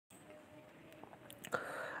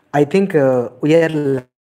I think we are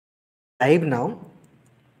live now.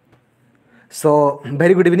 So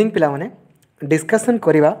very good evening पिला माने discussion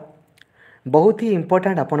करिवा बहुत ही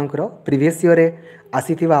important आपणकर प्रीवियस ईयर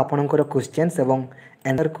आसीथिबा आपणकर क्वेश्चंस एवं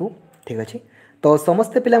आंसर को ठीक अछि। तो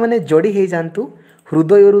समस्ते पिला माने जोड़ी हे जानतु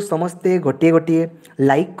हृदयरु समस्ते गोटे गोटे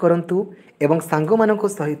लाइक करंतु एवं सांग मानक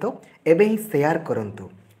सहित एबे ही शेयर करंतु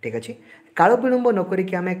ठीक अछि। काल विलंब न करी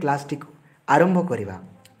कि आमे क्लास टी को आरंभ करिवा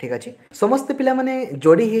ठीक अछि। समस्त पिला माने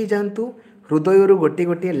जोड़ी हे जानतु हृदयरु गोटे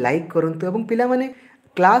गोटे लाइक करंतु एवं पिला माने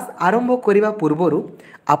क्लास आरंभ करिवा पूर्वरु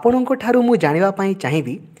आपणक ठारु मु जानिबा पई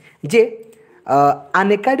चाहिबी जे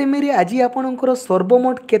आन एकाडेमी रे आज आपणकर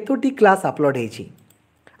सर्वमोट केतोटी क्लास अपलोड हेछि।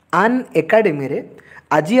 आन एकाडेमी रे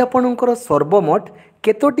आज आपणकर सर्वमोट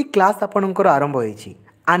केतोटी क्लास आपणकर आरंभ हेछि।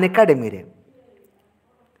 आन एकाडेमी रे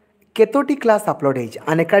केतोटी क्लास अपलोड हेछि।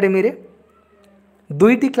 आन एकाडेमी रे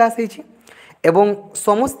दुईटी क्लास हेछि एवं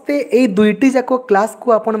समस्ते एई दुईटी जाको क्लास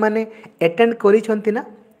को आपण माने अटेंड करिसंती ना।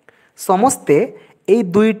 समस्ते एई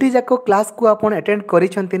दुईटी जाको क्लास को आपण अटेंड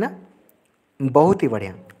करिसंती ना। बहुत ही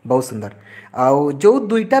बढ़िया बहुत सुंदर। आउ जो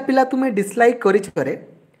दुईटा पिला तुम्हें डिसलाइक करे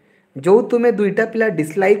जो तुम्हें दुईटा पिला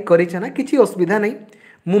डिसलाइक करिछ ना किसी असुविधा नहीं।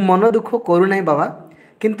 मु मन दुख करू नहीं बाबा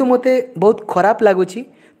किंतु मते बहुत खराब लगुची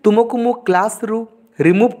तुमको मु क्लास रु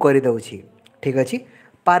रिमूव कर दउची ठीक अछि।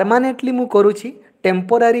 परमानेंटली मु करूची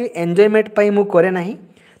टेम्पोरारी एंजॉयमेंट पाई मु करे नहीं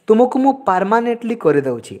तुमको मु परमानेंटली कर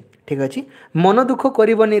दउची ठीक अछि। मन दुख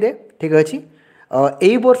करबनी रे ठीक अछि।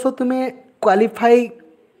 एई वर्ष तुम्हें क्वालिफाई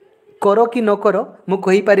करो कि न करो मु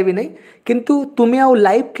कहि परिबि नहीं किंतु तुमे आउ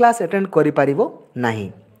लाइव क्लास अटेंड करि परिबो नहीं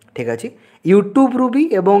ठीक अछि। यूट्यूब रु भी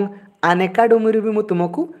एवं अन एकाडेमी रु भी मु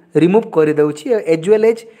तुमको रिमूव कर दउची as well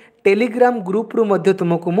as Telegram group रु मध्य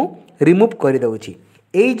तुमको मु रिमूव कर दउची।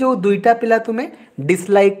 एई जो दुईटा पिला तुमे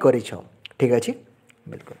डिसलाइक करिछो ठीक अछि।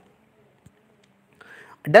 बिल्कुल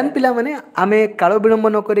डन पिला माने आमे कालो विलंब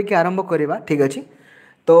न करी कि आरंभ करिवा ठीक अछि।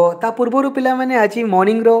 तो ता पूर्वरु पिला माने आज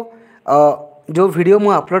मॉर्निंग रो जो वीडियो मु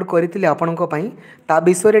अपलोड करी आपणको पई ता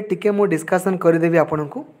विषय रे टिके मु डिस्कशन कर देबी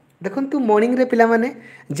आपणको। देखंतु मॉर्निंग रे पिला माने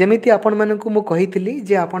जेमिति आपण मानकु मु कहितली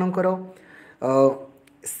जे आपणकर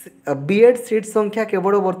बीएड सीट संख्या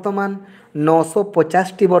केवल वर्तमान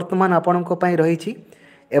 950 टी वर्तमान आपणको पई रहिछि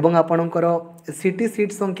एवं आपणकर सिटी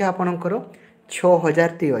सीट संख्या आपणकर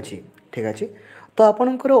 6000 टी अछि ठीक अछि। तो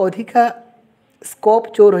आपणकर अधिका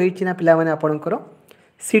स्कोप जो रहिछि ना पिला माने आपणकर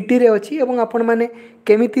सिटी रे अछि एवं आपण माने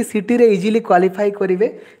केमिति सिटी रे इजीली क्वालिफाई करिवे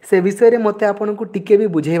से विषय रे मते आपणको टिके भी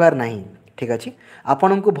बुझेबार नाही ठीक अछि।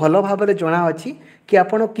 आपणको भलो भाबरे जणा अछि कि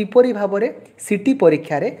आपण किपरि भाबरे सिटी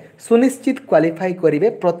परीक्षा रे सुनिश्चित क्वालिफाई करिवे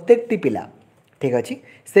प्रत्येक टी पिला ठीक अछि।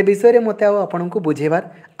 से विषय रे मते आपणको बुझेबार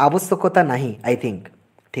आवश्यकता नाही आई थिंक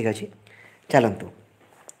ठीक अछि। चलंतु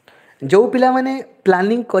जो पिला माने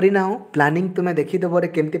प्लानिंग करिना हो प्लानिंग तुमे देखि देबरे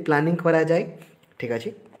केमति प्लानिंग करा जाय ठीक अछि।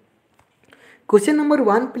 क्वेश्चन नंबर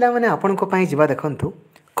 1 पिला माने आपणको पई जिबा देखंतु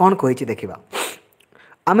कोन कहिछि देखिबा।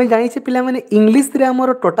 आमे जानि छे पिला माने इंग्लिश रे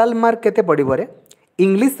हमर टोटल मार्क केते पडिबो रे।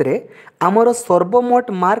 इंग्लिश रे हमर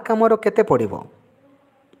सर्वमोट मार्क हमर केते पडिबो।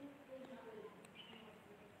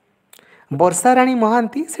 वर्षा रानी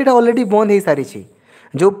महांती सेटा ऑलरेडी बंद हे सारी छी।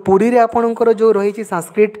 जो पुरी रे आपणकर जो रही छी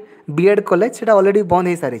संस्कृत बीएड कॉलेज सेटा ऑलरेडी बंद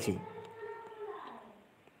हे सारी छी।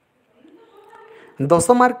 10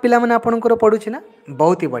 मार्क पिला माने आपणकर पडुछि ना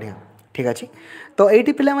बहुत ही बढ़िया ठीक अछि। तो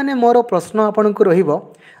एठी पिला माने मोर प्रश्न आपणको रहिबो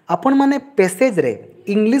आपण माने पैसेज रे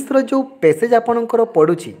इंग्लिश रो जो पैसेज आपणकर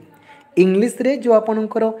पडुछि इंग्लिश रे जो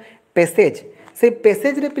आपणकर पैसेज से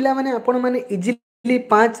पैसेज रे पिला माने आपण माने इजीली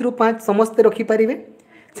 5 रु 5 समस्त रखि परिवे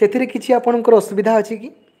सेथिरे किछि आपणकर असुविधा अछि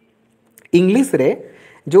कि इंग्लिश रे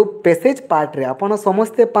जो पैसेज पार्ट रे आपण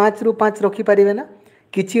समस्त 5 रु 5 रखि परिवे ना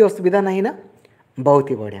किछि असुविधा नाही ना। बहुत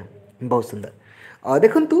ही बढ़िया बहुत सुंदर।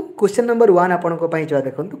 देखंतु क्वेश्चन नंबर 1 आपणको पई जो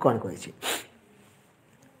देखंतु कोन कहिछि।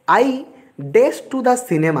 आई raise to the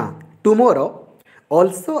cinema tomorrow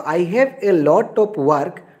also I have a lot of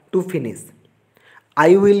work to finish.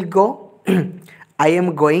 I will go. I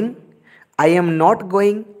am going. I am not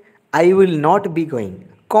going. I will not be going.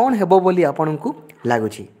 कौन हेबो बोली आपनकु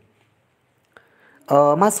लागुछि।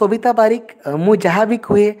 माँ सविता बारिक मु जहाँ भी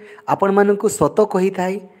कहे आपण मानकु सत कही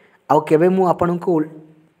थाई आउ केबे मु आपनकु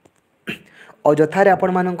अଯଥାରେ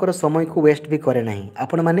आपण मानकर समय को वेस्ट भी करे नहीं।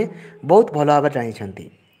 आपण माने बहुत भलो भाबे जानि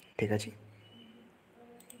छंती ठीक अछि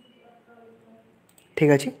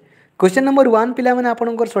ठीक अच्छे। क्वेश्चन नंबर 1 पिला माने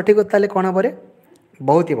आपनकर सठिक उत्तर कोन हबरे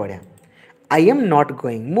बहुत ही बढ़िया। आई एम नॉट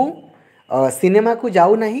गोइंग मु सिनेमा को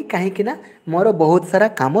जाऊ नहीं कहीं ना मोर बहुत सारा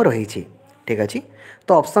काम रही ठीक अच्छे।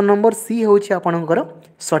 तो ऑप्शन नंबर सी हूँ आपनकर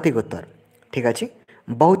सठिक उत्तर ठीक अच्छे।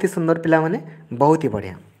 बहुत ही सुंदर पिला माने बहुत ही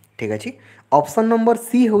बढ़िया ठीक अच्छे। ऑप्शन नंबर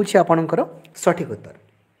सी हूँ आपनकर सठिक उत्तर।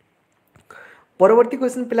 परवर्ती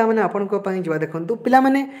क्वेश्चन पिला माने आपन को पई जवा देखंतु पिला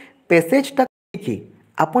माने पैसेज टा कि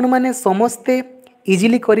आपण माने समस्ते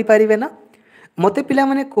इजीली करि परिबे ना मते पिला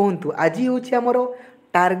माने कहंतु आजी होछि हमरो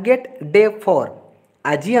टारगेट डे 4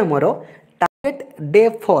 आजी हमरो टारगेट डे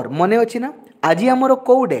 4 मने अछि ना आजी हमरो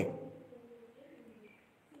को डे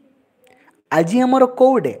आजी हमरो को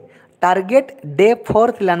डे टारगेट डे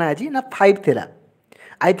 4 थिला ना आजी ना 5 थिला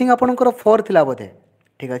आई थिंक आपनकर 4 थिला बोधे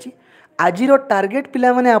ठीक अछि आजी रो टारगेट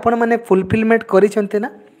पिला माने आपण माने फुलफिलमेंट करि छन्ते ना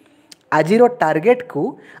आजी रो टारगेट को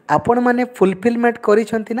आपण माने फुलफिलमेंट करि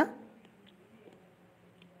छन्ते ना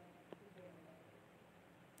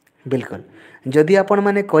बिल्कुल जदि आपण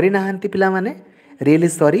माने करि नाहंती पिला माने रियली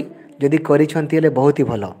सॉरी जदि करि छन्ती ले बहुत ही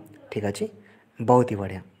भलो ठीक अछि बहुत ही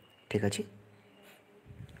बढ़िया ठीक अछि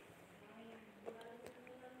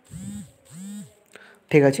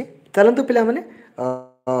ठीक अछि चलंतु पिला माने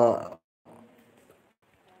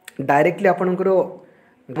डायरेक्टली आपणकर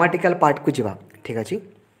ग्रामाटिकल पार्ट को जीवा ठीक अछि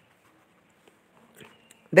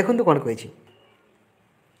देखंतु कोन कहि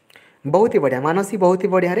बहुत ही बढ़िया मानसी बहुत ही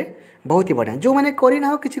बढ़िया रे बहुत ही बढ़िया जो मैंने करी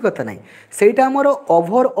ना किसी कथा नहीं सेटा हमर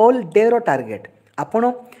ओवरऑल डे रो टारगेट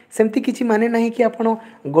आपण सेमती किछि माने नहीं कि आपण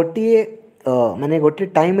गोटिए माने गोटे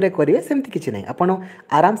टाइम रे करिवे सेमती किछि नहीं आपण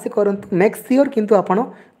आराम से करंतु मेक श्योर किंतु आपण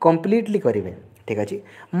कंप्लीटली करिवे ठीक अछि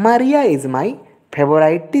Maria is my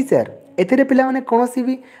favourite teacher एथिरे पिला माने कोनोसी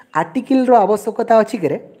भी आर्टिकल रो आवश्यकता अछि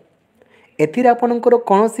करे एथिरे आपणकर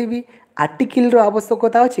कोनोसी भी आर्टिकल रो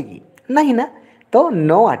आवश्यकता अछि कि नहीं ना तो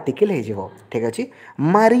नो आर्टिकल हे जिवो ठीक अछि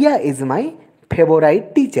Maria is my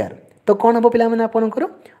favourite teacher तो कौन हम पिला माने आपणकर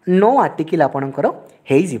नो आर्टिकल आपणकर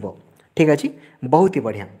हे जिवो ठीक अछि बहुत ही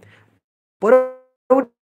बढ़िया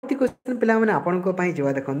परवर्ती क्वेश्चन पिला माने आपणको पई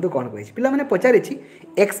जिवा देखंतु कोन कहि पिला माने पचारि छि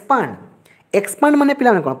एक्सपांड एक्सपांड माने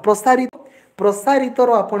पिला माने कोन प्रसारित प्रसारित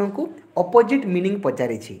रो आपणको अपोजिट मीनिंग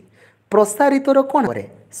पचारि छि प्रसारित रो कोन करे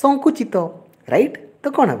संकुचित राइट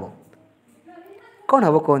तो कोन हबो कौन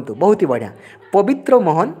हम कहतु बहुत ही बढ़िया पवित्र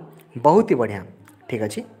मोहन बहुत ही बढ़िया ठीक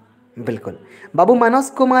अच्छे बिल्कुल बाबू मानस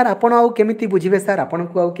कुमार आपड़ आउ केमिति बुझे सार आपन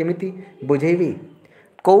को आउ केमिति बुझेबी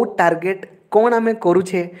कौ टार्गेट कौन आम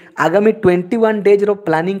करुचे आगामी 21 डेज रो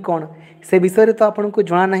प्लानिंग कौन से विषय तो आपन को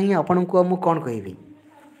जना नहीं आपन को मु कौन कहबी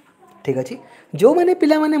ठीक अच्छे जो मैंने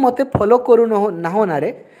पिला माने मते फॉलो करू ना ना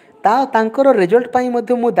रे ता तांकर रिजल्ट पाई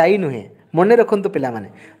मध्य मु दायी नुहे मने रखंतु पिला माने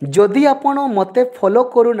जदि आपन मते फॉलो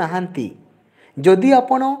करू नाहांती जदि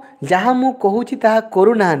आपण जहाँ मु कहूची ताहा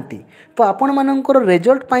करू नाहांती तो आपण मानकर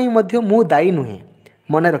रिजल्ट पाई मध्य मु दायी नुहे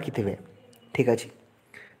मन रखिथिबे ठीक अछि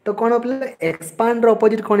तो कौन पिला एक्सपांड रो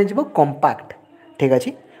अपोजिट कौन हो कंपैक्ट ठीक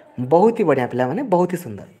अछि बहुत ही बढ़िया पिला माने बहुत ही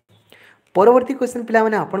सुंदर परवर्ती क्वेश्चन पिला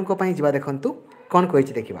माने आपण को पई जिबा देखंतु कौन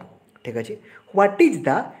कहिछि देखिबा ठीक अछि what is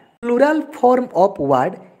the plural form of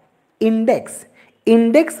word index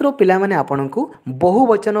index row पिला माने आपण को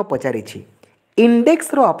बहुवचन पचारि छि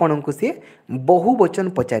इंडेक्स रो आपण को सी बहुवचन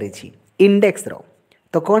पचारि छि इंडेक्स रो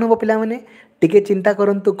तो कौन हम पिला माने टिके चिंता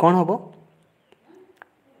करंतु कौन हम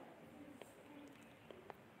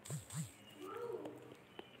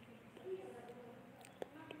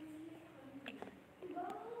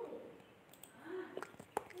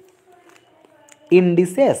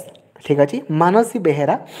इंडिसेस ठीक अच्छे मानसी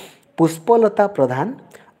बेहेरा पुष्पलता प्रधान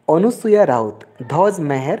अनुसुया राउत ध्वज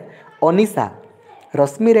मेहर अनिशा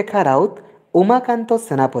रश्मिरेखा राउत उमाकांत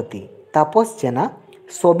सेनापति तापस जेना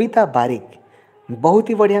सबिता बारिक बहुत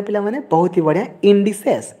ही बढ़िया पिला माने बहुत ही बढ़िया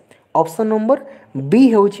इंडिसेस ऑप्शन नंबर बी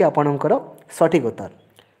होउची आपणकर सठिक उत्तर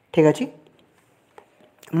ठीक अच्छे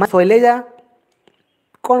शैलेजा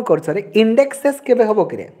कौन कर इंडेक्सेस केबे हबो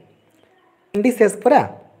कि इंडिसेस परा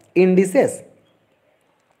इंडिसेस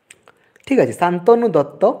ठीक अच्छे शांतनु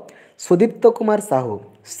दत्त सुदीप्त कुमार साहू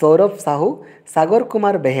सौरभ साहू सागर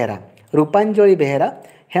कुमार बेहेरा रूपांजलि बेहेरा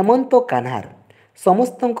हेमंत कान्हार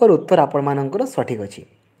समस्त उत्तर आपण मानकर सठिक अच्छी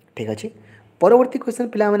ठीक अच्छे परवर्ती क्वेश्चन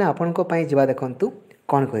पिला माने आपण को पई जिबा देखंतु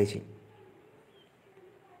कौन कहिछि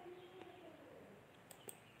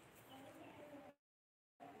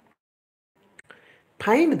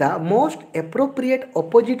find the most appropriate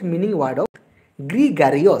opposite meaning word of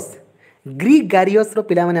ग्रीगारियस ग्रीगारियस रो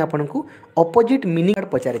पिला माने आपण को ऑपोजिट मीनिंग वर्ड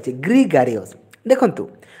पचारे छि ग्रीगारियस देखंतु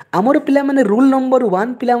हमर पिला माने रूल नंबर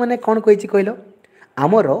 1 पिला माने कोन कहिछि कहलो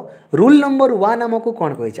आमर रूल नंबर 1 आमको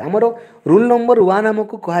कौन कही आमर रूल नंबर 1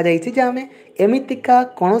 आमको कह जाए आम एमतिका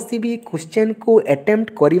कौन भी क्वेश्चन को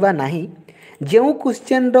अटेम्प्ट करवा नहीं जो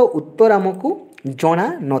क्वेश्चन रो उत्तर आमको जना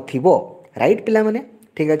नथिबो राइट पिला माने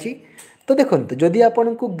ठीक अच्छे तो देखंतु जदि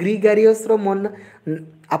आपन को ग्रीगारियस रो मन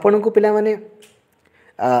आपन को पिला माने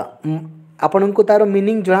आपन को तार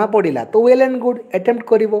मीनिंग जना पड़िला तो वेल एंड गुड अटेम्प्ट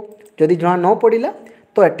करिवो जदि जना न पड़िला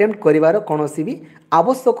तो अटेम्प्ट करिवार कोनोसी भी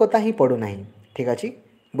आवश्यकता ही पड़ू नहीं ठीक अच्छे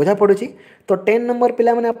बुझा पड़ुची। तो 10 नंबर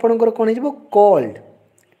पिला माने आपणकर कोन हो कोल्ड।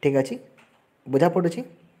 ठीक अच्छे, बुझा पड़ुची।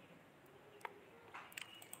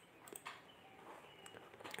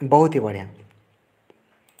 बहुत ही बढ़िया।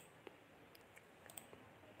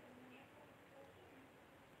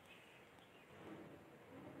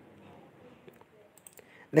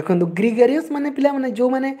 देखो ग्रिगेरियस माने पिला माने जो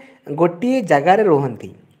माने गोटे जगार रुहंती।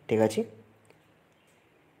 ठीक अच्छे,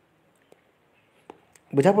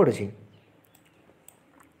 बुझा पड़ुची।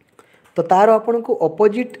 तो तार आपण को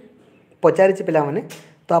अपोजिट पचारि पिला माने,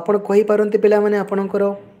 तो आपण कहि पारंती पिला माने आपणकर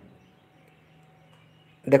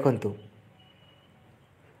देखंतु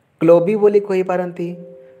क्लोबी बोली कहि पारंती।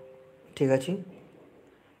 ठीक अच्छे,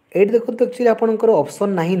 ये देखो तो एक्चुअली आपणकर ऑप्शन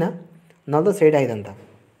नहीं ना, ना तो सेटा ही था।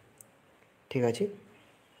 ठीक अच्छे,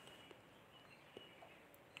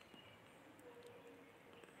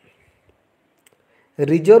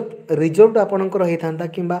 रिजर्व आपणकर होता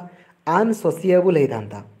कि अनसोसिएबल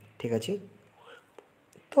होता। ठीक अच्छे,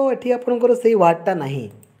 तो ये आपणकर से वार्डटा नहीं।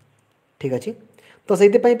 ठीक अच्छे, तो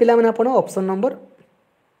से पिला माने आपण ऑप्शन नंबर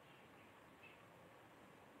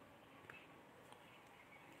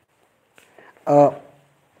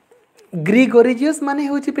ग्रिगोरिजियस माने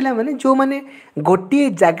होची पिला माने जो माने गोटे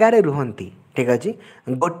जगार रुहंती। ठीक अच्छे,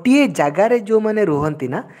 गोटे जगार जो माने रुहंती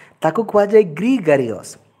ना ताको कहा जाए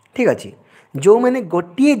ग्रिगेरियस। ठीक अच्छे, जो माने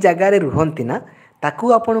गोटे जगार रुहंती ना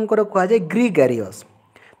ताको आपणकर कहा जाए ग्रिगेरियस।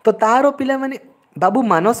 तो तार पिला माने बाबू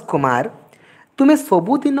मानस कुमार, तुम्हें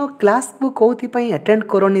सबुदिन क्लास को कौन अटेंड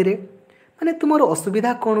करनी रे, माने तुमर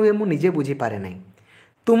असुविधा कौन हुए मुझे निजे बुझी पारे नहीं।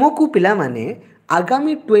 तुमको पिला माने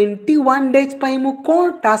आगामी 21 डेज पाई मु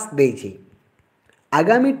कौन टास्क देछि,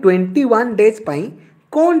 आगामी 21 डेज पाई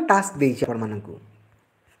कौन टास्क देछि आपण मानकु,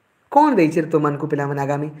 कौन देछि तुमको पिला माने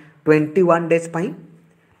आगामी 21 डेज पाई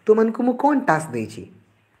तुमको मु कौन टास्क देछि।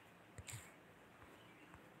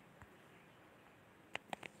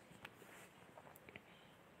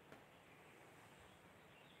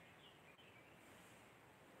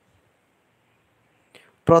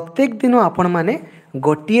 प्रत्येक दिन आपण माने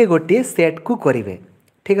गोटे गोटे सेट को करेंगे।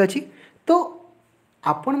 ठीक अच्छे, तो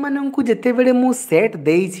आपण मानू जिते बड़े मु सेट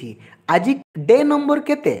देछि, आज डे नंबर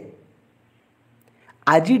केते,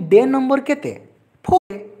 आज डे नंबर केते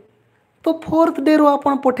 4, तो 4th डे रो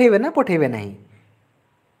आपण पठेबे ना पठेबे नहीं,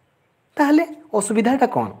 ताहले असुविधाटा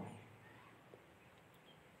कौन।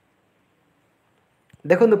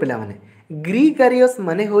 देखो पिला माने ग्रिगेरियस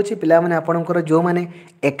माने होची पिला माने आपणकर जो माने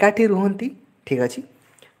एकाठी रुहंती। ठीक अच्छे,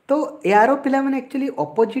 तो यार पिला माने एक्चुअली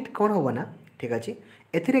अपोजिट कौन होबो ना। ठीक अच्छे,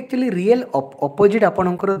 एथिरे एक्चुअली रियल अपोजिट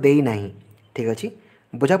आपणकर देई नाही। ठीक अच्छे,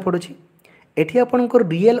 बुझा पड़ुची। एठी आपणकर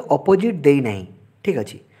रियल अपोजिट देई नाही। ठीक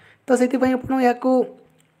अच्छे, तो सेति पई आपण याको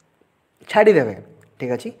छाड़ी देबे।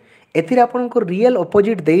 ठीक अच्छे, एथिरे आपणकर रियल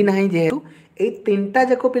अपोजिट देई नाही जेहेतु ए तीनटा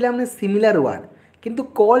जाको पिला माने सिमिलर वर्ड, किंतु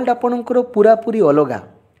कोल्ड आपणकर पूरा पूरी अलगा।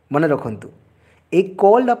 मन रखंतु ए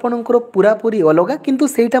कोल्ड आपणकर पूरा पूरी अलगा, किंतु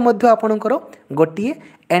सेटा मध्य आपणकर गोटिए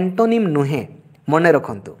एंटोनिम नुहे, मन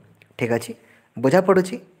रखंतु। ठीक अच्छे, बुझा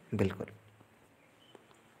पड़ुची। बिल्कुल,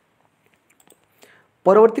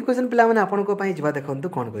 परवर्ती क्वेश्चन पिला माने आपनको पई जिबा देखंतु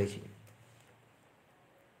कोन कहिछि।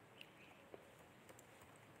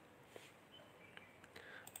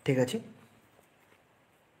 ठीक अच्छे,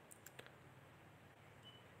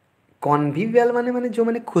 कन्विवियल माने माने जो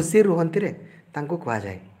माने खुशी रुहंती रे तांको कहा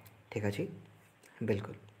जाए। ठीक अच्छे,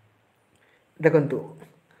 बिल्कुल देखंतु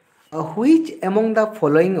which among the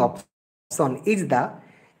following option is the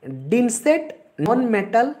डिनसेट non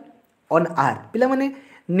metal on earth. पिला माने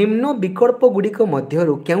निम्न विकल्प गुड़िक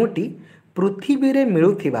मध्यरु केउटी पृथ्वी रे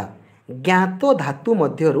मिलुथिबा ज्ञात धातु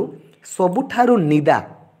मध्यरु सबुठारु निदा।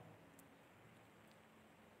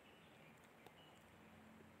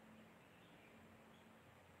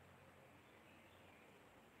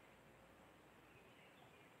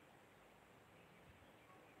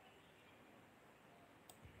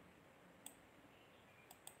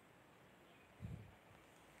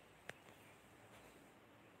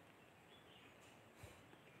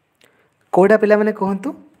 कोड़ा पिला माने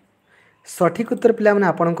कहंतु सठिक उत्तर पिला माने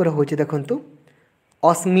आपणकर होची देखंतु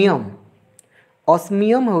ऑस्मियम।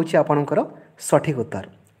 ऑस्मियम होची आपणकर सठिक उत्तर।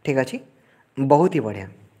 ठीक अछि, बहुत ही बढ़िया।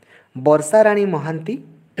 वर्षा रानी महांती,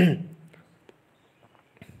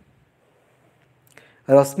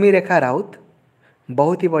 रश्मि रेखा राउत,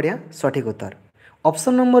 बहुत ही बढ़िया सठिक उत्तर।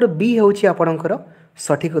 ऑप्शन नंबर बी होची आपणकर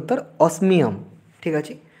सठिक उत्तर ऑस्मियम। ठीक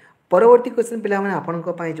अछि, परवर्ती क्वेश्चन पिला माने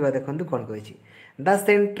आपणको पई जवा देखंतु कोन कहिछि। The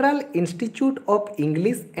central institute of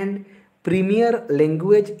English and premiere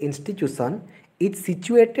language institution is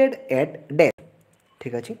situated at death.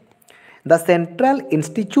 ठीक अच्छे, the central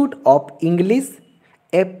institute of English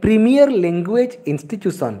A premiere language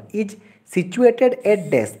institution is situated at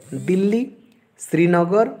dash Delhi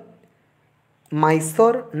Srinagar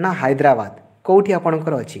Mysore ना हैदराबाद कौटी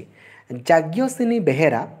आपणकर अच्छी जाज्ञसिनी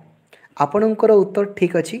बेहेरा आपणकर उत्तर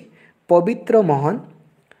ठीक अच्छी पवित्र मोहन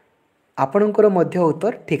आपणकर मध्य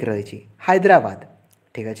उत्तर ठीक रही हैदराबाद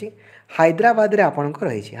ठीक अच्छे हैदराबाद रे आपणकर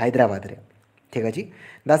रही हैदराबाद रे ठीक अच्छे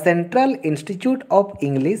the central institute of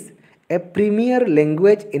English A premiere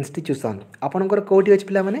language institution आपणकर कौटी अच्छे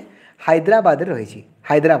पिला माने हैदराबाद रे रही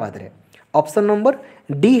हैदराबाद रे ऑप्शन नंबर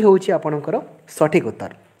डी होची आपणकर सठिक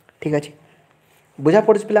उत्तर ठीक अच्छे बुझा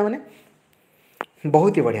पड़े पिला माने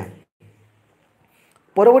बहुत ही बढ़िया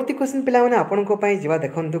परवर्ती क्वेश्चन पिला माने आपन को पई जीवा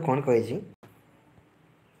देखंतु कोन कहै छी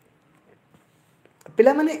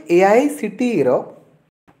पिला माने एआईसीटीई रो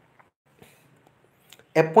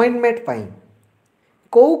अपॉइंटमेंट पई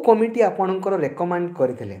को कमिटी आपनकर रेकमेंड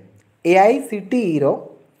करथिले एआईसीटीई रो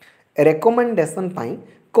रेकमेंडेशन पई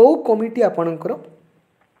को कमिटी आपनकर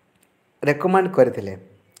रेकमेंड करथिले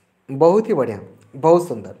बहुत ही बढ़िया बहुत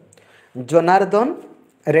सुंदर जनार्दन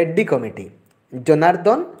रेड्डी कमिटी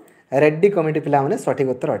जनार्दन रेड्डी कमिटी पिला माने सठिक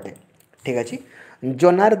उत्तर अटे ठीक अच्छे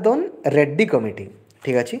जनार्दन रेड्डी कमिटी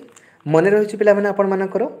ठीक अच्छे मन रही पिला माने आपण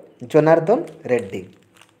मानकर जनार्दन रेड्डी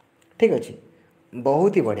ठीक अच्छे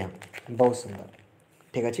बहुत ही बढ़िया बहुत सुंदर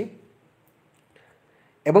ठीक अच्छे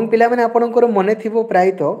एवं पिला माने आपणकर मन थिबो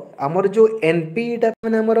प्रायतः आमर जो एनपीटा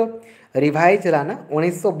माने हमर रिवाइज ला ना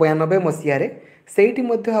 1992 मसिया रे सेठी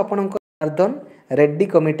मध्ये आपणकर जनार्दन रेड्डी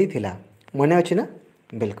कमिटी थिला मने अछि ना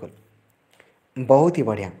बिल्कुल बहुत ही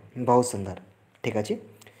बढ़िया बहुत सुंदर ठीक अच्छे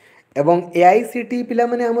एवं एआईसीटी पिला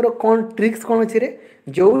माने हमर कोन ट्रिक्स कोन अछि रे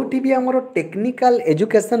जोठी भी हमर टेक्निकल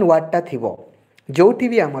एजुकेशन वार्डटा थिबो जोठी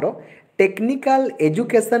भी हमर टेक्निकल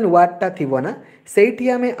एजुकेशन वार्डटा थिबो ना सेठी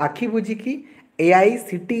हमें आखि बुझी की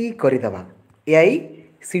एआईसीटी करि दबा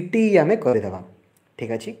एआईसीटी हमें करि दबा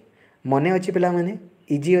ठीक अच्छे मने अछि पिला माने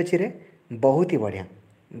इजी अछि रे बहुत ही बढ़िया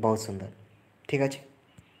बहुत सुंदर ठीक अच्छे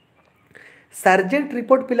सार्जेंट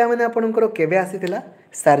रिपोर्ट पिला माने आपनकर केबे आसीतिला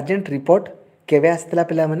सार्जेंट रिपोर्ट केबे आसीतिला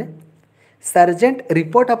पिला माने सार्जेंट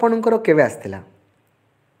रिपोर्ट आपनकर केबे आसीतिला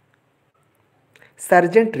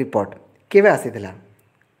सार्जेंट रिपोर्ट केबे आसीतिला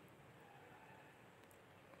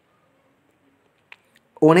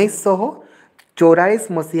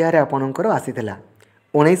 1944 मसीहा रे आपनकर आसीतिला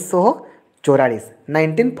 1944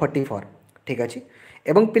 1944 ठीक अछि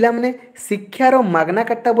एवं पिला माने शिक्षार मागना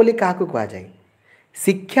काटा बोली काहाकू कहा जाय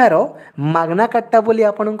शिक्षार मागना काटा बोली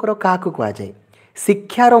आपणकर काहाकू कहा जाय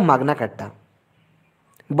शिक्षार मागना काटा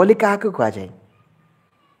बोली काहाकू कहा जाय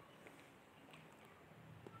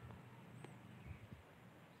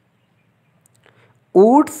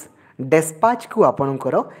वुड्स डेस्पाच को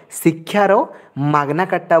आपणकर शिक्षार मागना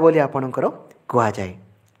काटा बोली आपणकर कहा जाय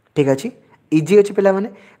ठीक अछि इजी अछि पिला माने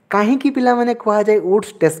काहे की पिला माने कहा जाय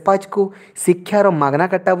वुड्स डेस्पाच को शिक्षार मागना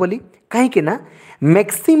काटा बोली काहे कि ना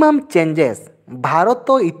मैक्सिमम चेंजेस भारत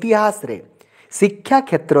इतिहास रे शिक्षा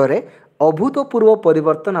क्षेत्र रे अभूतपूर्व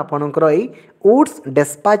परिवर्तन आपणकर एई वुड्स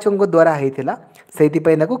डेस्पाचों द्वारा होइतिला सेति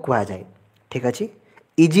पय नाको कहा जाय ठीक अछि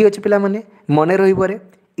इजी अछि पिला माने मने रहिबो रे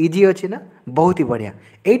इजी अछि ना बहुत ही बढ़िया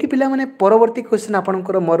एठी पिला माने परवर्ती क्वेश्चन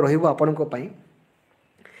आपणकर मोर रहिबो आपणको पय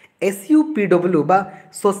एसयूपीडब्ल्यू बा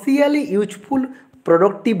सोशियली यूजफुल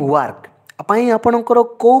प्रोडक्टिव वर्क पय आपणकर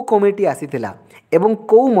को कमिटी आसीतिला एवं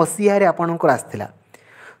को मसिहा रे आपणकर आसीतिला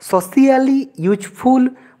सोशियली यूजफुल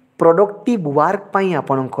प्रोडक्टिव वर्क पई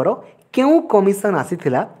आपणकर केउ कमिशन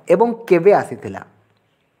आसीतिला एवं केबे आसीतिला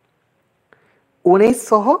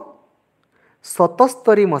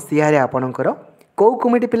 1977 मसीहा रे आपणकर को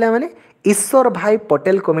कमिटी पिला माने ईश्वर भाई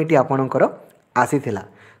पटेल कमिटी आपणकर आसीतिला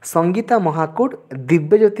संगीता महाकूट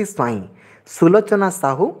दिव्यज्योति स्वाई सुलोचना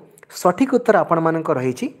साहू सठिक उत्तर आपण मानकर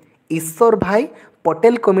रही ईश्वर भाई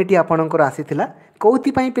पटेल कमिटी आपणकर आसीतिला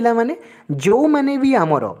कौथि पई पिला माने जो माने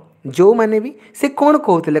भी से कौन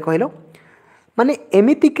कहते कहलो माने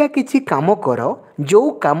एमितिका किछि काम कर जो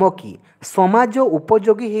काम की समाज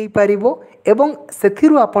उपयोगी हो पारिबो एवं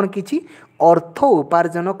सेथिरु आपण किछि अर्थ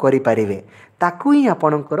उपार्जन करि पारिबे ताकू ही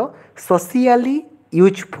आपणकर सोशियली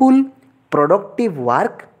यूजफुल प्रोडक्टिव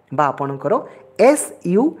वर्क बा आपणकर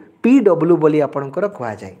एसयूपीडब्ल्यू बोली आपणकर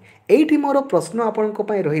कहा जाय एठी मोर प्रश्न आपणको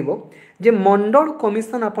पई रहिबो जे मंडल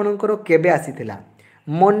कमिशन आपणकर केबे आसीतिला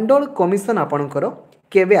मंडल कमिशन आपणकर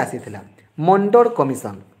केबे आसीतिला मंडल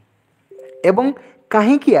कमिशन एवं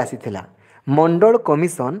काहींकी आसीतिला मंडल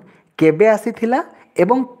कमिशन केबे आसीतिला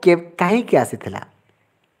एवं काहींकी आसीतिला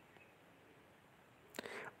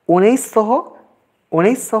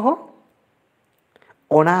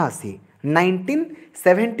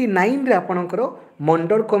 1979 रे आपणकर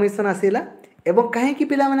मंडल कमिशन आसीला एवं काहींकी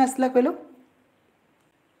पिला माने आसीला कहलो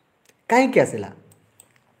काहींकी आसीला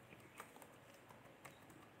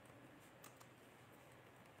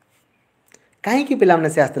कहीं पिला माने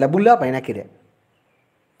से आसला बुलवा पाई ना कि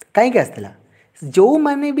कहीं आसला जो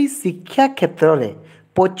माने भी शिक्षा क्षेत्र में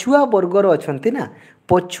पछुआ वर्गर अच्छा ना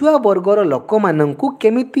पछुआ वर्गर लोक मानू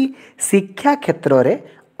केमिति शिक्षा क्षेत्र में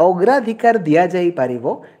अग्राधिकार दि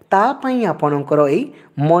जापरिबो तापाई आपणकर यही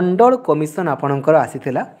मंडल कमिशन आपणकर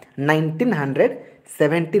आसीथिला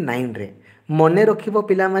 1979 रे मने रखिबो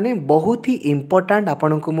पिला माने बहुत ही इम्पोर्टाट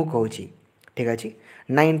आपन को मु कहूची ठीक अछि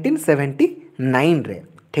 1979 रे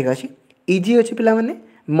ठीक अछि इजी अछि पिला माने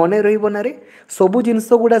मने रहिबो ना रे सबु जिंस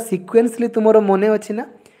गुडा सीक्वेंसली तुमरो मने अछि ना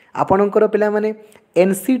आपणकर पिला माने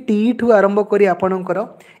एनसीटीई ठू आरंभ करी आपणकर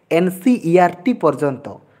एनसीईआरटी पर्यंत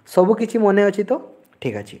सबु किछि मने अछि तो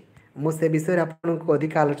ठीक अछि मु से विषय आपन को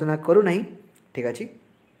अधिक आलोचना करू नहीं ठीक अछि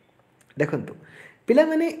देखंतु पिला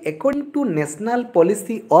माने according to national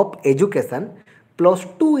policy of education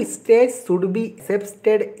 +2 stage should be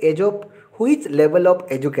accepted as of which level of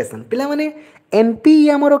education पिला माने एनपीई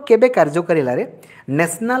हमरो केबे कार्यकारी हला रे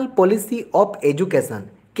नेशनल पॉलिसी ऑफ एजुकेशन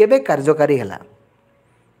केबे कार्यकारी हला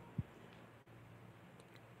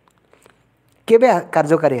केबे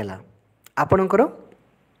कार्यकारी हला आपणकर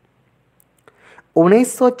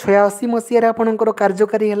 1986 मसीह आपणकर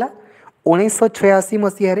कार्यकारी हला 1986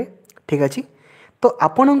 मसीह ठीक अच्छे तो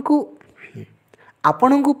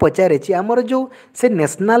आपण को पचारे आमर जो से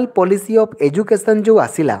नेशनल पॉलिसी ऑफ एजुकेशन जो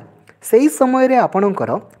आसिला से समय रे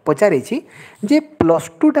आपणकर पचारे जे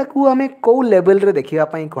 +2 टाकू आम कौ लेवल रे देखा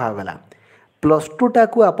कहगला +2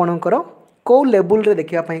 टाकू आपणकर कौ लेवल रे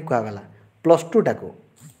देखा कहगला +2 टाकू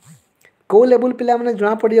कौ लेवल पिला माने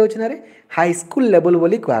जना पड़ जाउछ ना रे हाई स्कूल लेवल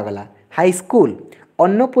बोली कहगला हाई स्कूल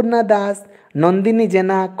अन्नपूर्णा दास नंदिनी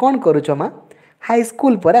जेना कौन करुछ मा हाई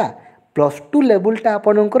स्कूल परा +2 लेवलटा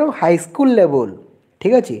आपणकर हाई स्कूल लेवल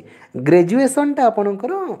ठीक अच्छे ग्रेजुएशनटा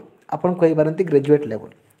आपणकर आपन कहि पारंती ग्रेजुएट लेवल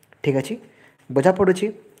ठीक अच्छे बुझा पड़ुछि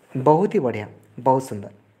बहुत ही बढ़िया बहुत सुंदर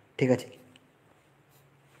ठीक अच्छे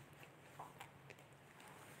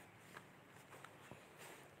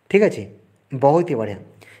ठीक अच्छे बहुत ही बढ़िया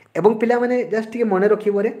एवं पिला माने जस्ट टिके मने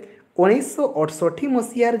रखिबो रे 1968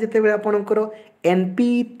 मसीहार जितेबाला आपणकर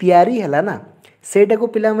एनपी तैयारी है ना सेटा को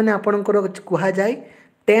पिला माने आपणकर कहा जाए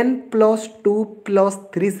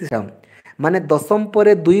 10+2+3 सिस्टम माने दशम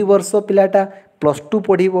पर 2 वर्ष पिलाटा +2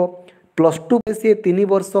 पढ़िबो +2 पे से 3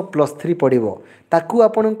 वर्ष +3 पढ़िबो ताकू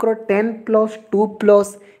आपणकर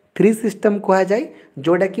 10+2+3 सिस्टम कहा जाए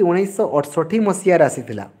जोटा कि 1968 मसीहार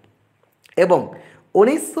आसीथिला एवं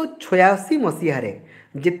 1986 मसीहार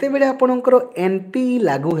जितेबेले आपणकर एनपीई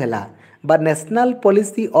लागू हैला बा नेशनल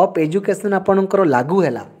पॉलिसी ऑफ एजुकेशन आपणकर लागू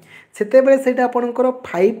हैला सेतेबेले सेटा आपणकर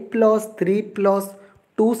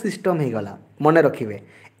 5+3+2 सिस्टम हो गला मन रखिए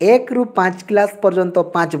 1 ରୁ 5 क्लास पर्यंत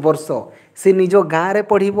 5 वर्ष से निज गाँव रे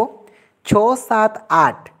पढ़िबो 6, 7,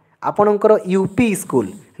 8 आपणकर यूपी स्कूल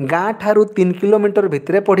गाँ ठारू 3 किलोमीटर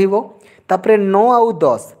भितर पढ़िबो तापरे 9 आउ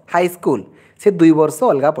 10 हाई स्कूल से 2 वर्ष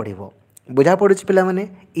अलगा पढ़िबो बुझा पड़ुछि पिला माने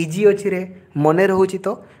इजी अछि रे मने रहउछि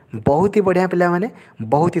तो बहुत ही बढ़िया पिला माने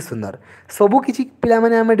बहुत ही सुंदर सबु किछि पिला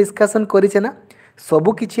माने हमें डिस्कशन करिछे ना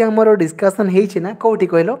सबु किछि हमरो डिस्कशन हेइछे ना कोठी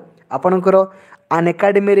कहलो आपणकर अन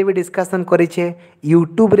एकेडमी रे भी डिस्कशन करिछे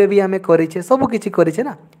यूट्यूब रे भी हमें करिछे सबु किछि करिछे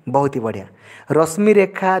ना बहुत ही बढ़िया रश्मि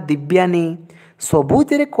रेखा दिव्यानी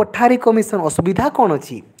सबुतिरे कोठारी कमिशन असुविधा कौन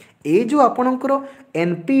अछि ए जो आपणकर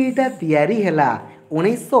एनपीटा तैयारी हैला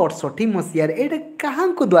 1968 मसीह एटा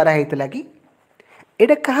कहाँ को द्वारा होता कि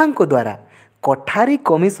एटा कहाँ को द्वारा कोठारी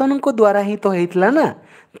कमिशन को द्वारा ही तो होता ना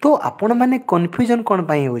तो आपण माने कन्फ्यूजन कौन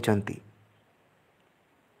पाई होचंती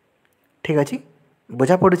ठीक अच्छे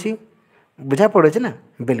बुझा पड़ुछि ना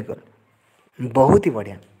बिल्कुल बहुत ही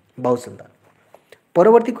बढ़िया बहुत सुंदर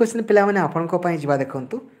परवर्ती क्वेश्चन पिला माने आपण को पाई जिबा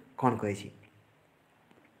देखंतु कौन कहिछि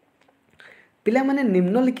पिला माने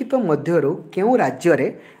निम्नलिखित मध्यरु केउ राज्य रे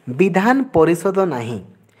विधान परिषद नाही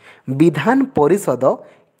विधान परिषद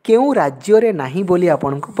केउ राज्य रे नाही बोली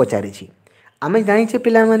आपण को पचारिछि आमे जानिछे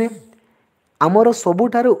पिला माने हमर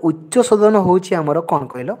सबुठारु उच्च सदन होउछि हमर कोन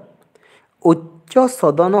कहलो उच्च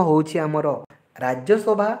सदन होउछि हमर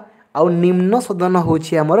राज्यसभा आ निम्न सदन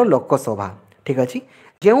होउछि हमर लोकसभा ठीक अछि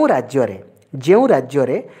जेउ राज्य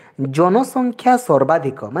रे जनसंख्या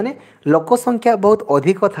सर्वाधिक माने लोक संख्या बहुत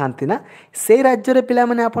अधिक थांती ना से राज्य रे पिला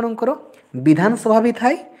माने आपणकर विधानसभा भी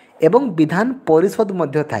थाए एवं विधान परिषद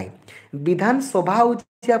मध्य थाए विधानसभा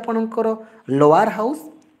होउछि आपणकर लोअर हाउस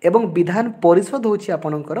एवं विधान परिषद होउछि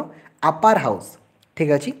आपणकर अपर हाउस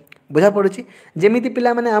ठीक अछि बुझा पड़ुछि जेमिति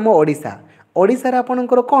पिला माने आम ओडिसा रे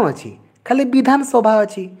आपणकर कोन अछि खाली विधानसभा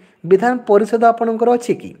अछि विधान परिषद आपणकर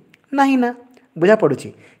अछि कि नाही ना बुझा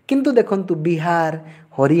पड़ुछि किंतु देखंतु बिहार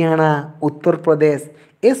हरियाणा उत्तर प्रदेश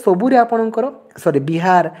ए सबुरे आपणकर सॉरी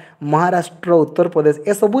बिहार महाराष्ट्र उत्तर प्रदेश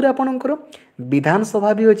ए सबुरे आपणकर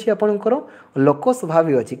विधानसभा भी अच्छी आपणकर लोकसभा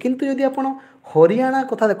भी अच्छी किंतु यदि आपण हरियाणा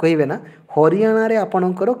कथा कहबे ना हरियाणा रे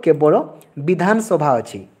आपणकर केवल विधानसभा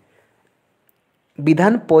अच्छी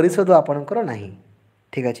विधान परिषद आपणकर नहीं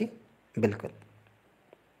ठीक अच्छे बिल्कुल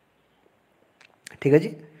ठीक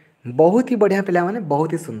अच्छे बहुत ही बढ़िया पिला माने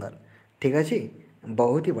बहुत ही सुंदर ठीक अच्छे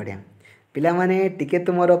बहुत ही बढ़िया पिला माने टिके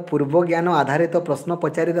तुमर पूर्व ज्ञान आधारित प्रश्न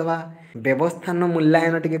पचारि दवा व्यवस्थान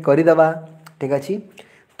मूल्यांकन टिके करि दवा ठीक अच्छे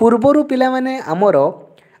पूर्वरु पिला माने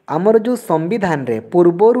आमर जो संविधान रे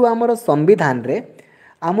पूर्वरु आमर संविधान रे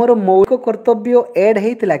आमर मौलिक कर्तव्य ऐड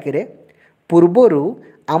हेइतिला कि रे पूर्वरु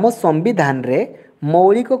आम संविधान रे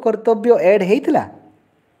मौलिक कर्तव्य ऐड हेइतिला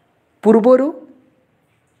पूर्वरु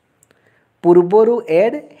पूर्वरु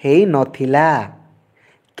ऐड हेइ नथिला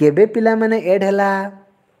केबे पिला माने ऐड हला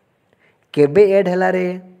केबे ऐड हला रे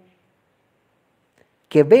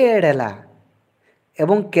केबे ऐड हला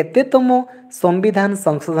एवं केतेतम संविधान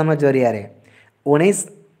संशोधन जरिया रे 19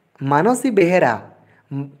 मानसी बेहेरा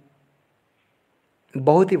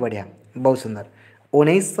बहुत ही बढ़िया बहुत सुंदर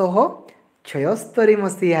 1976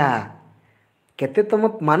 मसीहा केते तुम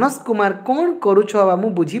मानस कुमार कौन करुछ बा मु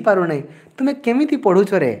बुझी पारु नै तुमे केमिति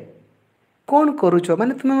पढुछ रे कौन करुछ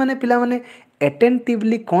माने तुमे माने पिला माने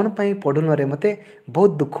एटेंटिवली कौन पाई पढुन रे मते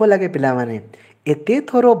बहुत दुख लागे पिला माने एते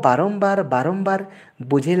थरो बारंबार बारंबार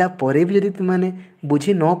बुझेला परे भी यदि तुम माने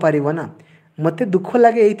बुझी न पारिबो ना मते दुख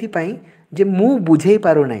लागे एथि पाई जे मु बुझेई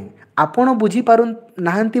पारु नै आपण बुझी पारु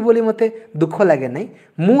नाहंती बोली मते दुख लागे नै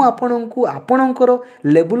मु आपणको आपणकर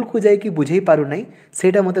लेवल को जाई कि बुझेई पारु नै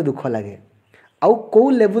सेटा मते दुख लागे आउ को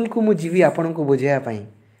लेवल को मु जीवी आपणको बुझेया पाई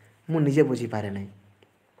मु निजे बुझी पारे नै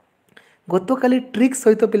गतकाली ट्रिक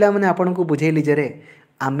सहित पिला माने आपणको बुझेली जे रे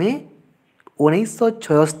आमे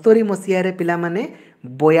 1976 मसीह रे पिला माने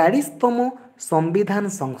 42तम संविधान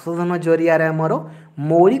संशोधन जरिया रे हमर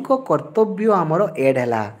मौलिक कर्तव्य हमर ऐड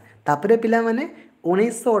हला तापरे पिला माने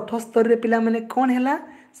 1978 रे पिला माने कोन हला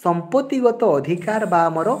संपत्तिगत अधिकार बा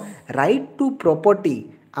हमर राइट टू प्रॉपर्टी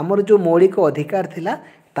हमर जो मौलिक अधिकार थिला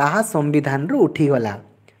ताहा संविधान रो उठी गला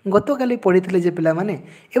गतकाली पढ़ी जे पिला माने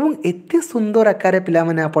एवं एते सुंदर आकार पिला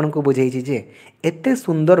माने आपन को बुझाई जे एते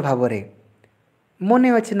सुंदर भावरे मने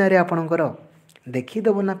अछि ना रे आपनकर देखि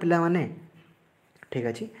दबो ना पिला माने ठीक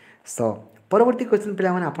अछि सो परवर्ती क्वेश्चन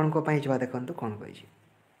पिला माने आपन को पई जवा देखंतु कोन कहै छी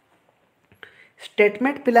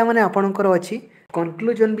स्टेटमेंट पिला माने आपनकर अछि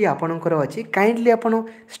कंक्लूजन भी आपनकर अछि काइंडली आपन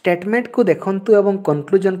स्टेटमेंट को देखंतु एवं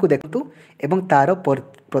कंक्लूजन को देखंतु एवं तार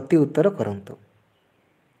प्रति उत्तर करंतु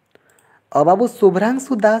बाबू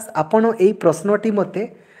शुभ्रांशु दास आपण एई प्रश्नटी मते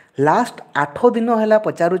लास्ट 8 दिन हैला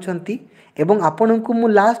पचारुछंती एवं आपण को मु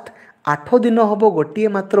लास्ट 8 दिन हबो गोटिए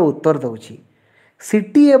मात्र उत्तर दउची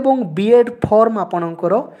सिटी एवं बीएड फॉर्म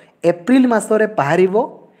आपणकर एप्रिल मासरे बाहरिबो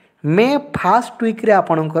मे फर्स्ट वीक रे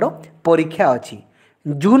आपणकर परीक्षा अछि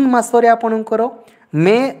जून मासरे आपणकर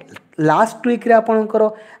मे लास्ट वीक रे आपणकर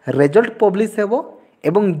रिजल्ट पब्लिश हेबो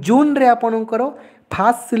एवं जून रे आपणकर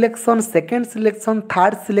first selection second selection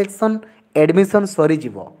third selection admission सरी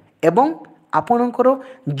जीवो एवं आपणकर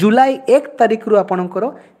जुलाई 1 तारिख रु आपणकर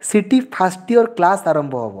सिटी फर्स्ट ईयर क्लास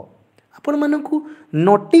आरंभ होबो आपण मानकु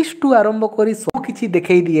नोटिस टू आरंभ करी सब किछि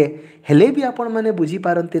देखै दिए हेले भी आपण माने बुझी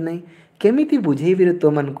पारंती नै केमिति बुझेइबि रे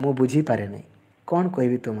तो मन को मु बुझी पारे नै कोन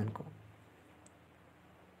कहबी तो मन को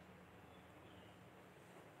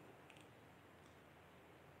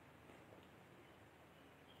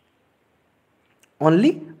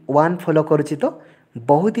ओनली वन फॉलो करूची तो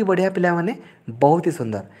बहुत ही बढ़िया पिला माने बहुत ही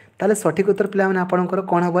सुंदर ताले सठिक उत्तर पिला माने आपणकर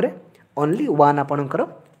कोन हबरे ओनली वन आपणकर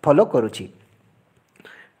फॉलो करूची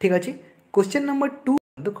ठीक अछि क्वेश्चन नंबर 2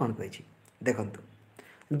 तो कोन कहै छी देखंतु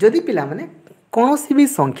जदि पिला माने कोनोसी भी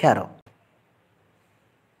संख्यार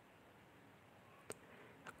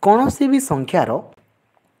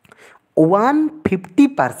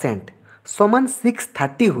 150% समान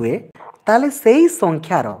 630 हुए ताले सेही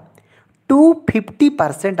संख्यार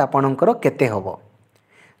 250% आपणकर केते हबो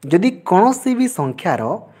जदि कोनोसी भी संख्यार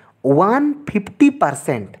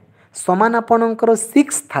 150% समान आपणकर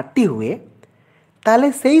 630 हुए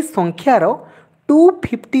ताले सेही संख्यार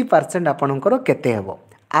 250% आपणकर केते हबो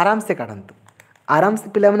आराम से काढंतु आराम से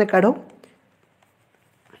पिला माने काढो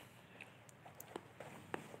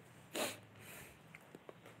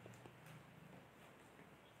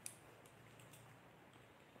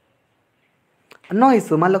नो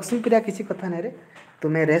इशू माँ लक्ष्मी प्रिया किसी कथा नहीं रे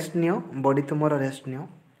तुम्हें रेस्ट नियो बॉडी तुमर रेस्ट नियो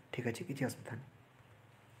ठीक अच्छे किसी असुविधा नहीं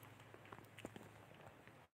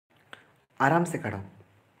आराम से काढ़ो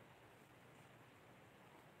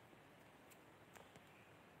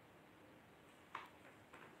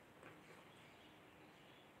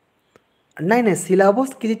नाଇଁ नाଇଁ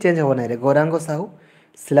सिलेबस किसी चेंज हो ना रे गौरांग साहू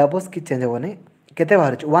सिलेबस कि चेंज हो ना केते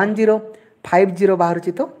बाहर 1050 बाहर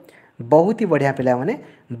तो बहुत ही बढ़िया पिला माने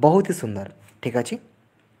बहुत ही सुंदर ठीक अच्छे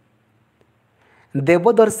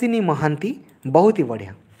देवदर्शिनी महांती बहुत ही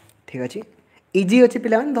बढ़िया ठीक अच्छे इजी अच्छे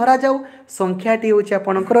पिला माने धरा जाऊ संख्याटी हूँ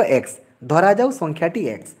आपणकर एक्स धरा जाऊ संख्याटी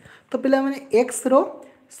एक्स तो पिला माने एक्स रो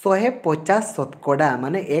 150 शतकड़ा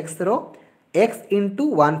माने x row x into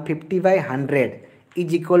 150/100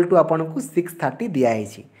 is equal to आपन को 630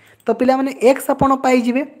 दिखाई तो पिला माने एक्स आपन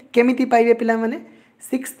पाइबे केमिति पाइबे पिला माने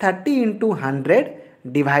 630 इंटू 100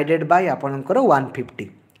 डिवाइडेड बाय आपणकर 150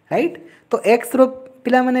 राइट तो एक्स रो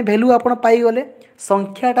पिला माने वैल्यू आपन पाइगले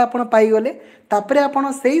संख्याटा आपन पाइगले तापरे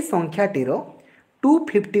आपन सेही संख्याटी रो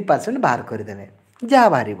 250% बाहर करदेवे जहाँ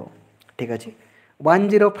बाहर ठीक अच्छे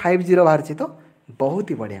 1050 बाहर तो बहुत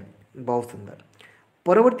ही बढ़िया बहुत सुंदर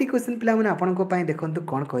परवर्ती क्वेश्चन पिला माने आपन को पाई देखंतु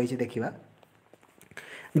कोन कहिछि देखिबा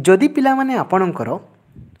जदि पिला माने आपणकर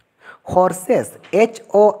हॉर्सेस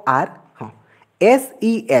HOR हाँ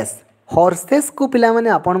SES हॉर्सेस को पिला माने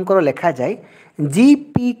आपणकर लेखा जाए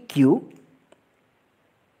GPQ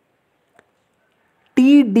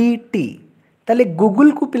TDT ताले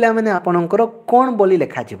गूगल को पिला माने आपणकर कोन बोली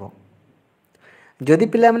लेखा जिवो जदि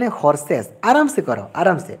पिला माने हॉर्सेस आराम से करो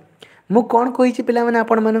आराम से मु कौन कही पिला माने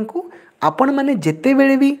आपण माने जेते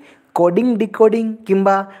बेले भी कोडिंग डिकोडिंग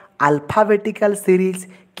किंबा अल्फाबेटिकल सीरीज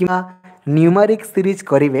किंबा न्यूमेरिक सीरीज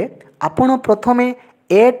करिवे आपण प्रथमे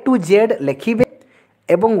A to Z लिखिबे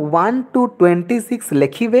एवं 1 to 26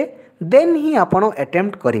 लिखिबे देन ही आपण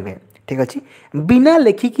अटेम्प्ट करिवे ठीक अछि बिना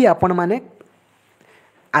लेखिकी आपण माने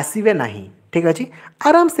आसीबे नाही ठीक अछि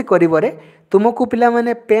आराम से करिवरे तुमको पिला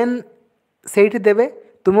माने पेन सेठ देवे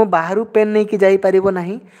तुम बाहर पेन नहीं कि जाई परिबो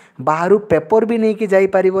नहीं बाहर पेपर भी नहीं कि जाई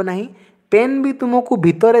परिबो नहीं पेन भी तुमको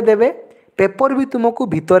भितरे देवे पेपर भी तुमको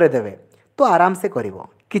भितरे देवे तो आराम से करिवो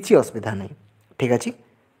किछि असुविधा नहीं ठीक अछि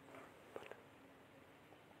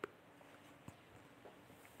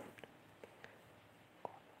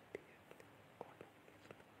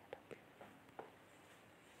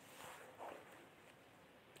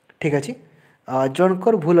ठीक अछि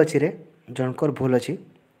जनकर भूल अछि रे जनकर भूल अछि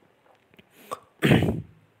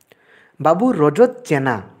बाबू रजत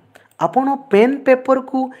जेना आपण पेन पेपर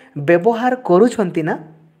को व्यवहार करूछंती ना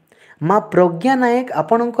माँ प्रज्ञा नायक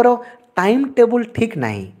आपणकर टाइम टेबल ठीक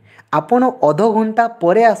नहीं आपण अध घंटा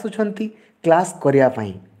परे आसुछंती क्लास करिया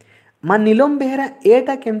पई माँ नीलम बेहेरा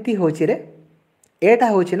एटा केमती होची रे एटा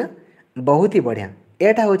होची ना बहुत ही बढ़िया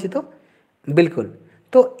एटा होची तो बिल्कुल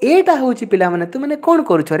तो एटा होची पिला माने तू माने कोन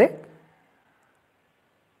करूछ रे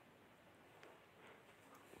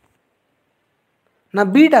ना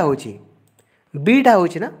बीटा होची बीटा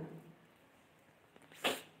होची ना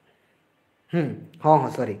हाँ हाँ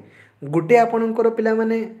सॉरी गुटे आपणकर पिला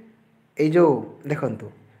माने ए जो देखंतु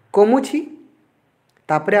कमुछि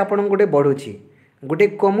तापरे आपण गोटे बढ़ुछि गोटे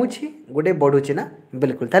कमुछि गोटे बढ़ुछि ना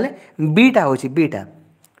बिल्कुल ताले बीटा होछि बीटा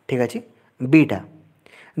ठीक अछि बीटा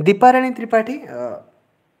दीपाराणी त्रिपाठी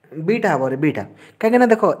बीटा हबरे बीटा कहीं ना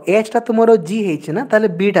देखो एच टा तुमरो जी हेछि ना ताले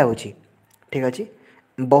बीटा होछि ठीक अछि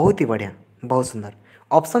बहुत ही बढ़िया बहुत सुंदर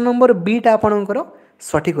ऑप्शन नंबर बीटा आपणकर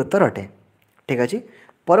सठिक उत्तर अटे ठीक अछि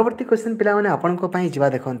परवर्ती क्वेश्चन पिला माने आपन को पई जिवा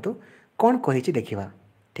देखंतु कोन कहिछि देखिबा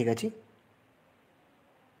ठीक अछि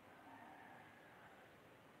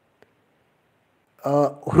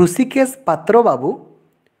ऋषिकेश पात्र बाबू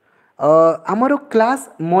आमर क्लास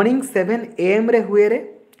मॉर्निंग 7 AM रे हुए रे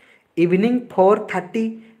इवनिंग 4:30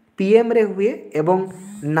 PM रे हुए एवं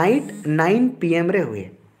नाइट 9 PM रे हुए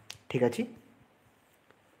ठीक अछि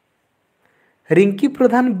रिंकी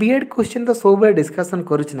प्रधान बीएड क्वेश्चन तो सब डिस्कशन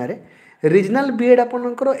करूछ ना रे रीजनल बीएड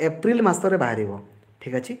आपनकर एप्रिल मासरे बाहरिबो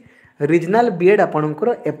ठीक अछि रीजनल बीएड आपनकर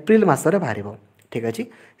एप्रिल मासरे बाहरिबो ठीक अछि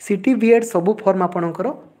सिटी बीएड सब फॉर्म आपनकर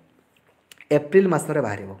एप्रिल मासरे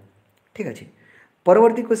बाहरिबो ठीक अछि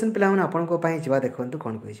परवर्ती क्वेश्चन पिला माने आपन को पई जिवा देखंतु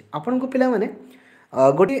कोन कहिछि आपन को पिला माने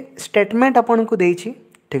गोटे स्टेटमेंट आपन को देछि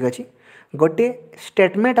ठीक अछि गोटे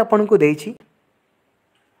स्टेटमेंट आपन को देछि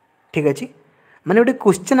ठीक अछि माने गोटे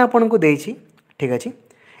क्वेश्चन आपन को देछि ठीक अछि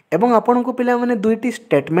एवं आपन को पिला माने दुईटी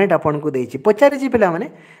स्टेटमेंट आपन को देछि पचारि जी पिला माने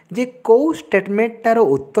जे को स्टेटमेंट तार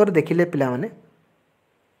उत्तर देखिले पिला माने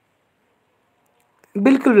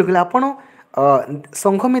बिल्कुल बिल्कुल आपन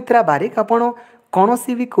संघमित्रा बारिक आपन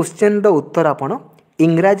कोनोसी भी क्वेश्चन रो उत्तर आपन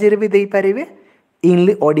इंग्रजी रे भी देई परिबे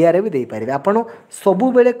इंग्लिश ओडिया रे भी देई परिबे आपन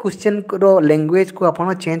सबु बेले क्वेश्चन रो लैंग्वेज को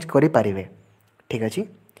आपन चेंज करि परिबे ठीक अछि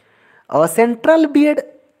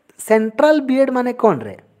सेंट्रल बीएड माने कोन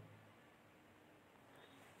रे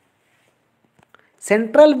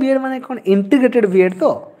सेंट्रल बीएड माने कोन इंटीग्रेटेड बीएड तो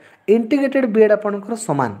इंटीग्रेटेड बीएड आपनकर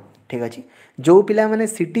समान ठीक अछि जो पिला माने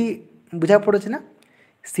सिटी बुझा पड़छ ना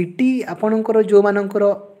सिटी आपणकर जो मानकर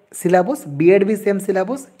सिलेबस बीएड भी सेम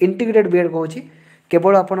सिलेबस इंटीग्रेटेड बीएड कहूँ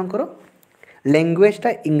केवल आपणकर लैंग्वेजटा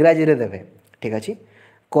इंग्राजी रे देवे ठीक अच्छे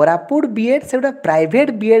कोरापुट बीएड से गोटे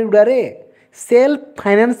private BEd गुड़ारे self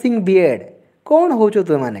financing BEd कौन हो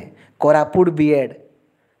तुम मैंने कोरापुट बीएड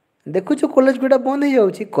देखुच कॉलेज गुड़ा बंद हो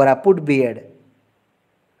जाऊँगी Koraput BEd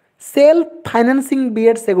self financing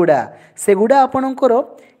BEd सेगुड़ा आपणकर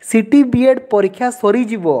सिटी बीएड परीक्षा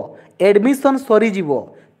सरीज एडमिशन सरीज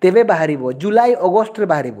तेबे बाहर जुलाई अगस्ट रे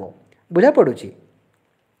बाहर बुझा पड़ुची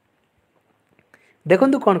देखो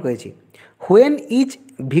कौन कही when is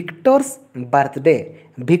Victus birthday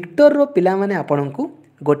Victor रो पिला माने आपन को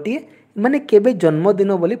गोटे माने केबे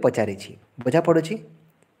जन्मदिन बोली पचारि बुझा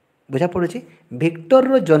पड़ुची विक्टर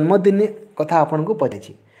रो जन्मदिन कथा आपन को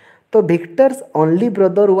पचारि तो Victus only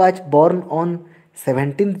brother was born on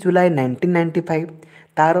 17 जुलाई 1995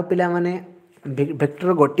 तार पिला माने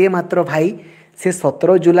विक्टर गोटे मात्र भाई से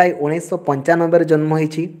 17 जुलाई 1995 जन्म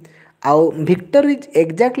होईची आउ Victor is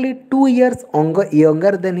exactly 2 years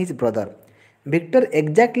younger than his brother Victor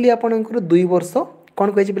exactly आपणकर 2 वर्ष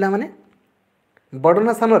कौन कही पिला माने बड़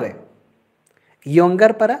ना सान रे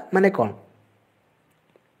यंगर पारा माने कौन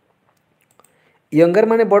यंगर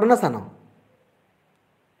माने बड़ ना सान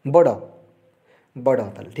बड़ बड़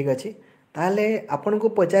ताले ठीक अच्छे ताले आपन को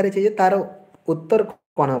पचारे तार उत्तर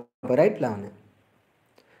कौन हम राइट पिला माने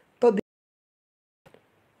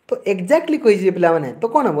तो एक्जाक्टली कही पिला माने तो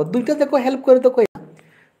कौन हम दुईटा देखो हेल्प कर तो कही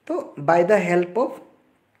तो by the help of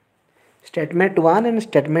statement 1 and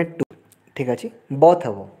statement 2 ठीक अच्छे बोथ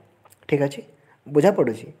हम ठीक अच्छे बुझा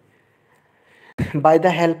पड़ुची by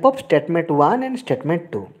the help of statement 1 and statement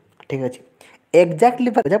 2 ठीक अच्छे एक्जाक्टली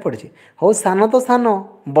बुझा पड़ुची हो सान तो सान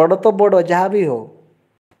बड़ तो बड़ जहाँ भी हो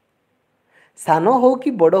सान हो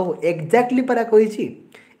कि बड़ हो एक्जाक्टली पारा कही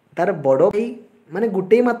तार बड़ भाई माने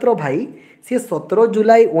गुटे मात्र भाई सी 17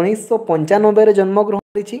 जुलाई 1995 जन्म ग्रहण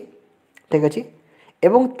करिछि ठीक अच्छे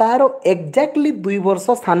एवं तार एक्जाक्टली 2 वर्ष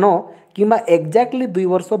सान किंबा एक्जाक्टली 2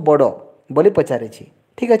 वर्ष बड़ बोली पचारे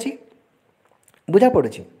ठीक अच्छे बुझा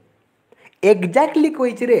पड़ुछि एक्जाक्टली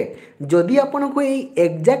कही रे जदि आपन को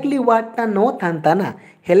एक्जाक्टली वर्डटा न था ना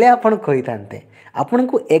हेले आपन कही थांते आपन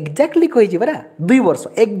को एक्जाक्टली कही परा 2 वर्ष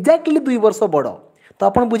एक्जाक्टली 2 वर्ष बड़ तो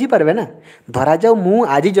आपन बुझी पारबे ना धरा जाऊ मु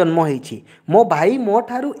आज जन्म होईची मो भाई मो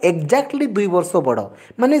ठारू एक्जाक्टली 2 वर्ष बड़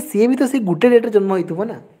माने सी भी तो सी गुटे डेट जन्म होइथबो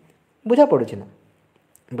ना बुझा पड़ुछि ना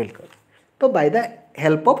बिल्कुल तो by the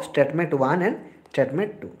help of statement 1 and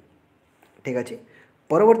statement 2 ठीक अच्छे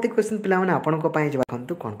परवर्ती क्वेश्चन पिला माने आपन को पाई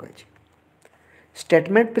देखंतु कोन कहि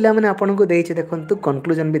स्टेटमेंट पिला माने आपन को देइछि देखंतु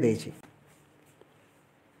कंक्लूजन भी देइछि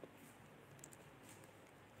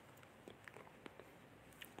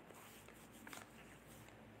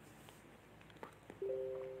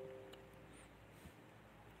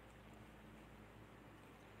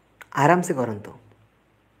आराम से करंतु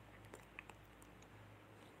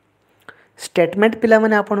स्टेटमेंट पिला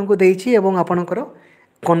माने आपन को देइछि एवं आपनकर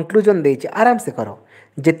कंक्लूजन देइछि आराम से करो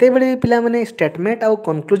जिते बेले पिला माने स्टेटमेंट आउ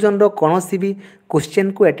कंक्लूजन रो कोनोसी भी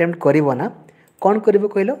क्वेश्चन को अटेम्प्ट करिवो ना कोन करिवो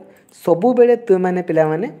कहलो सबु बेले तु माने पिला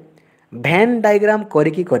माने भेन डायग्राम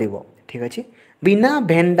करिकी करिवो ठीक अछि बिना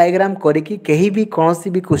भेन डायग्राम करिकी केही भी कोनोसी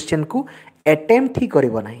भी क्वेश्चन को अटेम्प्ट ही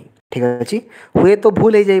करिवो नाही ठीक अछि हुए तो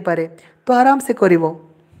भूल हो जाई पारे तो आराम से करिवो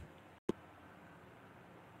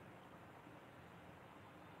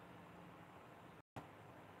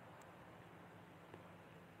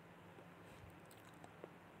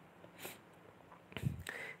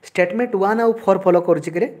स्टेटमेंट 1 आउ 4 फॉलो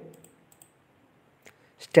करूछि करे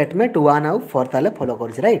स्टेटमेंट 1 आउ 4 ताले फॉलो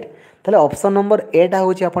करूछि राइट ताले ऑप्शन नंबर ए टा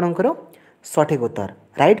होछि आपनकर सठिक उत्तर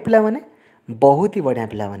राइट पिला माने बहुत ही बढ़िया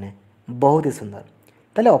पिला माने बहुत ही सुंदर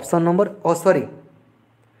ताले ऑप्शन नंबर ओ सॉरी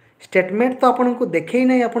स्टेटमेंट तो आपन को देखै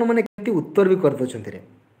नै आपन माने केति उत्तर भी कर दोछंती रे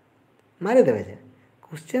मारे देबे जे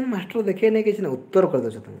क्वेश्चन मास्टर देखै नै किछ ना उत्तर कर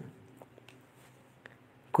दोछ तुम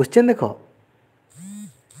क्वेश्चन देखो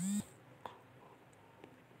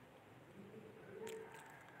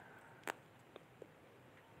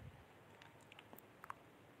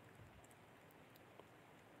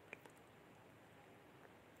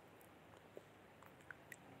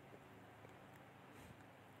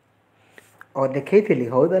और देखई थिली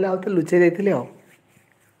हो ताले आ तो लुचे देथिले हो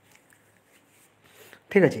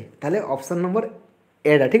ठीक अछि ताले ऑप्शन नंबर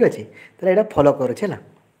एडा ठीक अछि ताले एडा फॉलो करू छला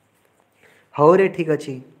हो रे ठीक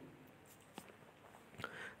अछि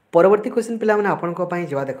परवर्ती क्वेश्चन पिला माने आपन को पई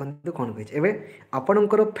जवा देखंतु कोन कहि एबे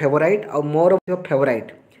आपनकर फेवराइट और मोर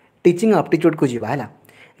फेवराइट टीचिंग एप्टीट्यूड को जीवा हला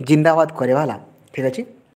जिंदाबाद करे वाला ठीक अछि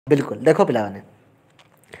बिल्कुल देखो पिला माने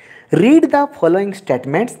read the following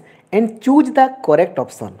statements and choose the correct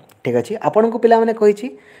option ठीक अच्छे आपण को पिला माने कहिछि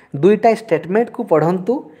दुईटा स्टेटमेंट को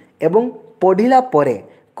पढ़ंतु एवं पढ़िला परे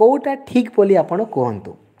कोटा ठीक बोली आपण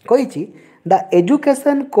कहंतु कहिछि the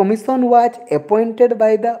education commission was appointed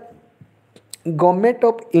by the government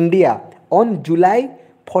of India on July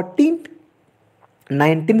 14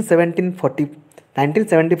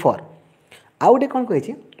 1974 आउ गोटे कौन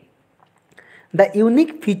कही the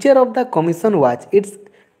unique feature of the commission was it's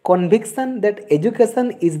conviction that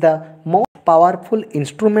education is the most powerful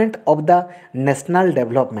instrument of the national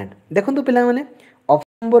development देखो पिला माने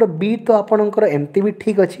option number B तो आपणकर एमती भी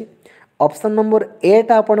ठीक अच्छी ऑप्शन नंबर ए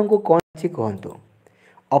टा आपन को कौन अच्छी कहतु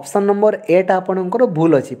ऑप्शन नंबर ए टा आपणकर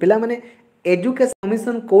भूल अच्छी पिला माने एजुकेशन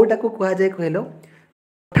कमिशन कोटा को कहा जाए कहलो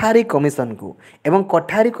कठारी कमिशन को एवं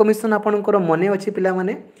कठारी कमिशन आपणकर मने अच्छी पिला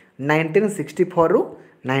माने 1964 रु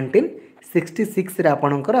 1966 रे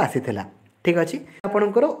आपणकर आसीथिला ठीक अच्छे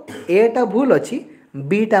आपणकर ए टा भूल अच्छी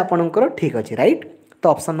बी टा आपणकर ठीक अच्छी राइट तो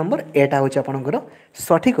ऑप्शन नंबर ए टा होची आपणकर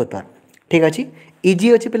सठिक उत्तर ठीक अच्छे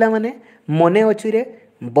इजी अच्छी पिला माने मने अच्छी रे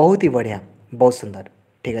बहुत ही बढ़िया बहुत सुंदर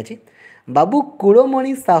ठीक अच्छे बाबू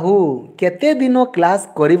कुलमणि साहू केते दिन क्लास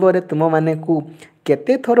करिवरे तुम माने को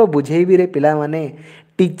केते थरो बुझेइबी रे पिला माने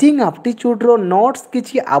टीचिंग एप्टीट्यूड रो नोट्स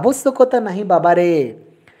किछि आवश्यकता नहीं बाबा रे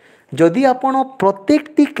जदि आपण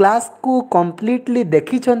प्रत्येक टी क्लास को कंप्लीटली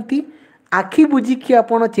देखिछंती आखि बुझी कि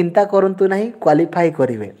आपण चिंता करंतु नहीं क्वालिफाई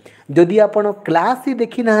करिवे जदि आपण क्लास ही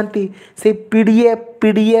देखि नाहंती से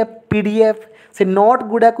पीडीएफ से नोट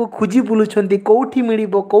गुडा को खोजी बुलुछंती कोठी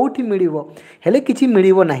मिलिबो हेले किछि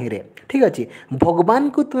मिलिबो नाही रे ठीक अच्छे भगवान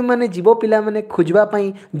को तुम मैंने जीव पिला माने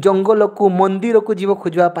खोजवाई जंगल को मंदिर को जीव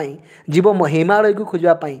खोजवाई जीव हिमालय को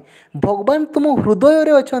खोजवाई भगवान तुम हृदय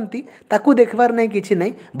रे अछंती ताकू देखबार नहीं किछि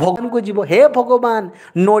नहीं भगवान को जीव हे भगवान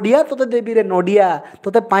नडिया तोते देबी रे नडिया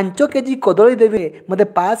तोते 5 केजी कदली देबे मते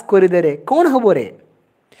पास कर दे रे कौन हबो रे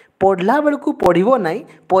पढ़ला बेल को पढ़िबो नहीं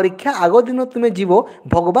परीक्षा आग दिन तुम्हें जीव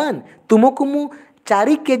भगवान तुमको मु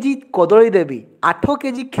 4 केजी कदली देबी 8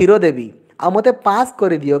 केजी क्षीर देबी आ मते पास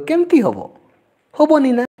कर दियो केमती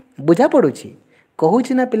हबनी ना बुझा पड़ुछि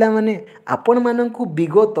कहूछि ना पिला माने आपण माननकु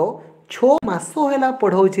विगत 6 मास हैला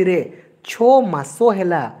पढ़ौछि रे 6 मास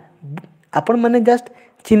हैला आपण माने जस्ट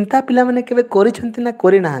चिंता पिला माने केबे करिसंती ना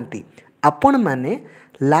करि नाहंती आपण माने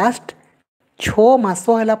लास्ट 6 मास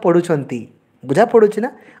हैला पढुछंती बुझा पड़ुछि ना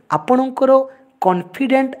आपणकर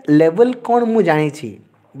कॉन्फिडेंट लेवल कौन मु जानी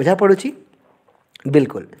बुझा पड़ुछि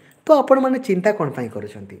बिल्कुल तो आपण माने चिंता कौन पाई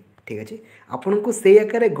करुछंती ठीक अच्छे आपण को से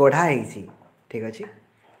आकार गढ़ा है ठीक अच्छे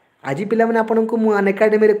आज पिला माने आपण को मु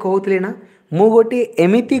अनएकाडेमी रे कहउतले ना मु गोटे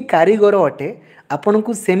एमिति कारीगर अटे आपण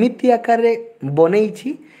को सेमिति आकार रे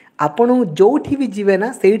बनेइछि आपण जोठी भी जीवे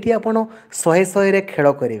ना सेठी आपण 100 रे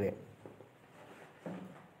खेल करिवे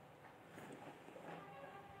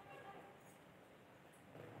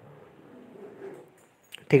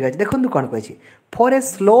ठीक अच्छे देखो कौन कही for a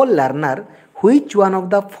slow learner which one of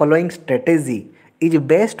the following strategy is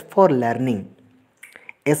best for learning.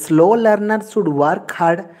 A slow learner should work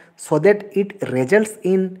hard so that it results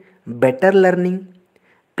in better learning,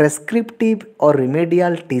 prescriptive or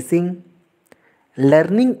remedial teaching.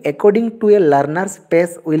 Learning according to a learner's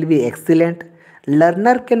pace will be excellent.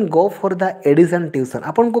 Learner can go for the addition tuition.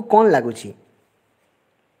 आपन को कौन लागुची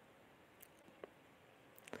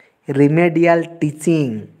remedial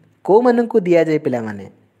teaching को मन को दिया जाए पिला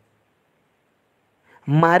माने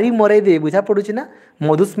मारी मरई दे बुझा पड़ुछि ना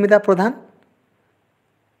मधुस्मिता प्रधान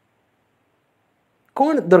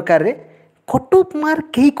कौन दरकार रे कटअप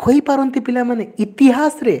मार्क कहीं कही पारंती पिला माने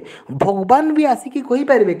इतिहास रे भगवान भी आसिकी कही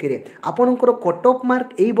पारिबे कि रे आपनकर कटअप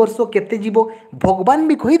मार्क एई वर्ष केते जीवो भगवान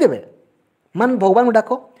भी कही देबे मान भगवान को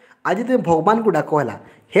डाको आज तुम भगवान को डाको हला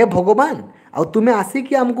हे भगवान आ तुम्हें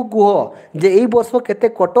आसिकी आमको कह जे एई वर्ष केते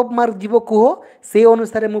कटअप मार्क जीव कह से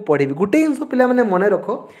अनुसार मु पढ़ेबी गोटे जिनस पिला माने मन रख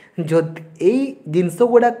जदि एई जिनस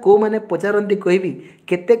गुडा को माने पचारंती कहबी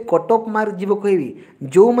केते कटअप मार्क जीव कहबी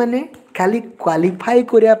जो माने खाली क्वालिफाई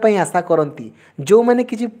करिया पई आशा करंती जो माने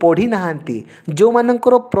किछि पढ़ी नाहांती जो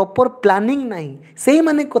मानकर प्रॉपर प्लानिंग नाही सेही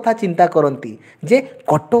माने कथा चिंता करंती जे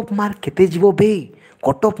कटअप मार्क केते जीव बे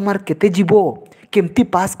कटअप मार्क केते जीव केमती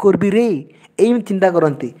पास करबी रे एम चिंता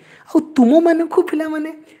करती आ तुम मान को पिला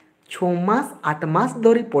माने 6 मास 8 मास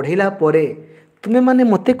धरी पढ़ेला परे तुम्हें माने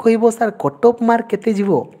मते कहबो सर कटअप मार्क केते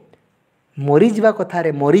जीवो मरी जीवा कथा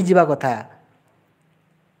रे मरी जीवा कथा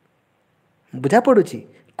बुझा पड़ुछि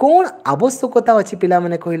कौन आवश्यकता अच्छी पिला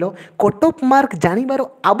माने कहलो कटअप मार्क जानिबार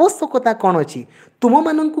आवश्यकता कौन अच्छी तुम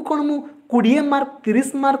मान को कौन मु 20 मार्क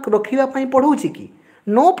 30 मार्क रखिबा पई पढ़ौछि कि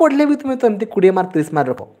न पढ़ले भी तुम्हें तो एमती 20 मार्क 30 मार्क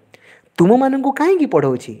रख तुम मान को कहीं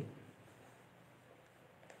पढ़ौछि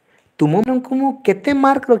तुमको मु केते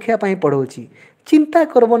मार्क रखिया पाई पढ़ाऊँगी चिंता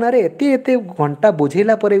करब ना रे एते एते घंटा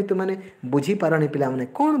बुझेला पर भी तुमने बुझी पारनी पिला माने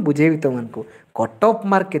कौन बुझेबी तुमको कट ऑफ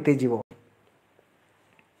मार्क केते जीवो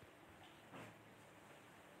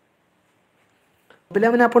पिला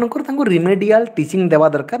माने आपनकर तांको रिमेडियल टीचिंग देवा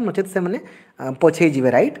दरकार नचेत से माने पछे जीवे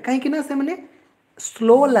राइट कहीं ना से माने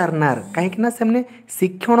स्लो लर्नर कहीं से माने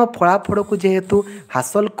शिक्षण फलाफल को जेहेतु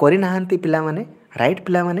हासिल करि नाहंती पिला माने राइट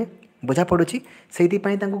पिला माने बुझा पड़ुछि सेति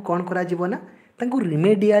पई तांको कोन करा जीवो ना तांको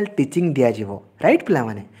रिमेडियल टीचिंग दिया जीवो राइट पिला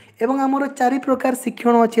माने एवं हमर चारि प्रकार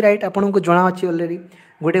शिक्षण अछि राइट आपनको जणा अछि ऑलरेडी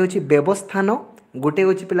गोटे होछि व्यवस्थान गोटे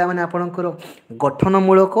होछि पिला माने आपनकर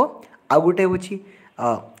गठनमूलक आ गोटे होछि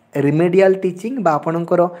रिमेडियल टीचिंग बा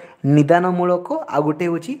आपनकर निदानमूलक आ गोटे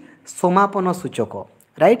होछि समापन सूचक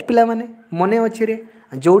राइट पिला माने मने अछि रे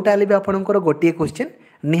जोटा ले भी आपनकर गोटे क्वेश्चन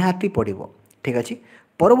निहाती पड़िबो ठीक अछि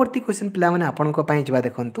परवर्ती क्वेश्चन पिला माने आपनको पई जबा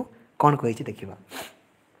देखंतु कोन कहिछि देखिबा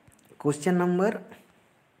क्वेश्चन नंबर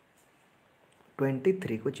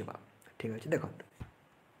 23 को जबा ठीक अछि देखंतु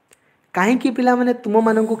काहे कि पिला माने तुम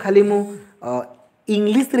माननकु खाली मु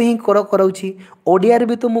इंग्लिश रे ही कराउछि ओडिया रे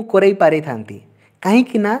भी तो मु करई पारे थांती काहे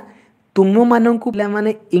कि ना तुम माननकु पिला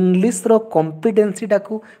माने इंग्लिश रो कॉम्पिटेंसी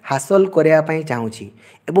टाकू हासिल करया पई चाहूछि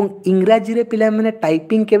एवं इंग्रजी रे पिला माने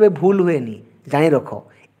टाइपिंग केबे भूल हुएनी जानि रखो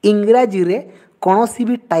इंग्रजी रे कोनोसी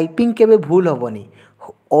भी टाइपिंग केबे भूल होबनी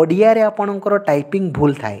ओडिया रे आपनकर टाइपिंग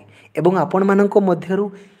भूल थाए एवं आपण माननको मध्यरु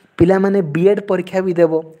पिला माने बीएड परीक्षा भी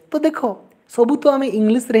देबो तो देखो सबु तो आम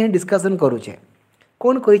इंग्लिश रे डिस्कशन करूचे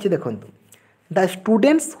कौन कही देखंतु the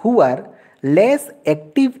students who are less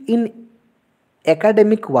active in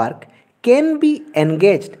academic work can be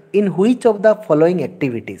engaged in which of the following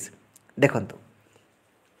activities देखंतु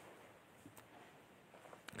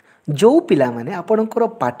जो पिला माने आपनकर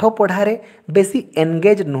पाठ पढ़ारे बेसी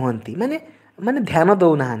एंगेज नुहंती माने माने ध्यान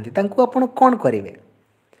दउ नाहंती तांकु आपण कोन करिवे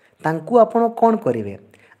तांकु आपण कोन करिवे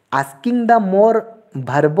asking the more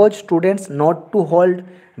verbose students not to hold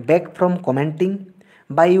back from commenting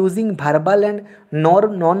by using verbal and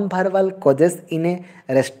non-verbal causes in a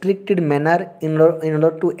restricted manner in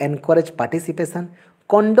order to encourage participation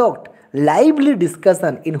conduct lively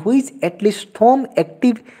discussion in which at least some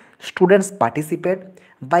active students participate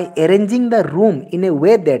by arranging the room in a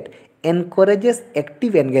way that encourages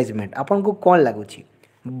active engagement आपन को कौन लागुछि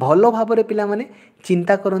भलो भाबरे पिला माने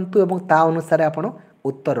चिंता करंतु एवं ता अनुसार आपण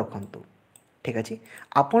उत्तर रखंतु ठीक अच्छे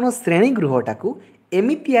आपण श्रेणी गृहटा को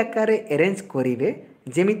एमिति आकार अरेंज करेंगे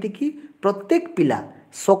जेमिति कि प्रत्येक पिला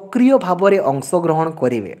सक्रिय भाव में अंशग्रहण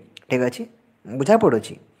करेंगे ठीक अच्छे बुझा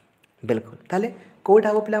पड़ुछि बिल्कुल ताले कोटा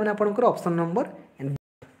हम पिला माने आपनकर ऑप्शन नंबर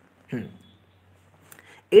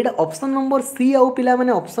एटा ऑप्शन नंबर सी आउ पिला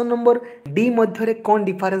माने ऑप्शन नंबर डी मध्य रे कोन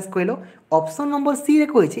डिफरेंस कहलो ऑप्शन नंबर सी रे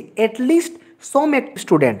कहिछि एटलीस्ट सम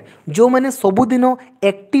स्टूडेंट जो माने सबुदिन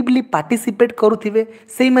एक्टिवली पार्टिसिपेट करुथिबे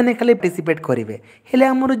सेई माने खाली पार्टिसिपेट करिवे हेले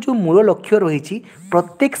हमर जो मूल लक्ष्य रहिछि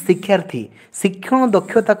प्रत्येक शिक्षार्थी शिक्षण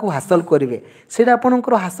दक्षता को हासिल करिवे सेटा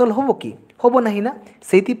आपनकर हासिल होबो कि होबो नाही ना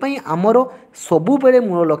सेति पई हमर सबु बेले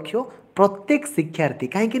मूल लक्ष्य प्रत्येक शिक्षार्थी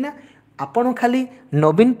काहे कि ना आपण खाली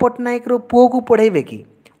नवीन पटनायक रो पुओ को पढाइबे कि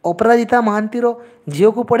अपराजिता महांती रो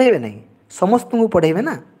झियो को पढाइबे नाही समस्त को पढाइबे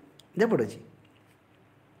ना जे पड़छि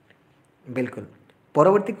बिल्कुल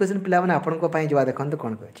परवर्ती क्वेश्चन पिला माने आपन को पई जवा देखंत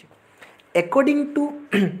कोन कहछि according to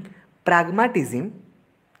pragmatism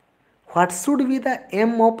what should be the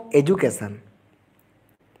aim of education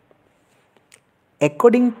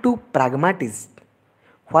according to pragmatism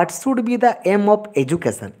what should be the aim of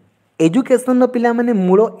education education no पिला माने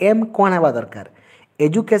मूल एम कोन हवा दरकार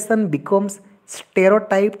education becomes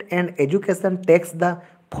stereotyped and education takes the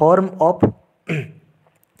form of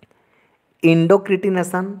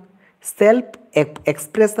indoctrination self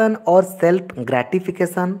expression or self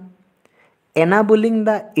gratification enabling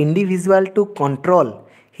the individual to control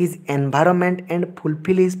his environment and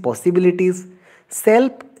fulfill his possibilities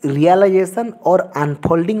self realization or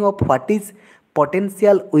unfolding of what is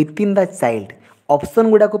potential within the child option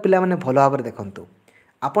गुड़ा को पिला माने भलो भाव देखंतु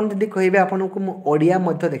आपन जदि कहिबे आपन को मु ओडिया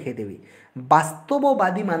मध्य देखै देबी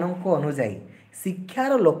वास्तववादी मानक अनुसार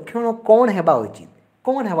शिक्षार लक्षण कौन हेबा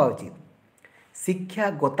उचित शिक्षा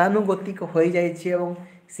गतानुगतिक हो जाइए और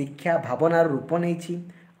शिक्षा भावनार रूप नहीं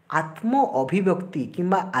आत्म अभिव्यक्ति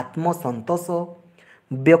किंबा आत्मसंतोष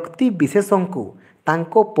व्यक्ति विशेषों को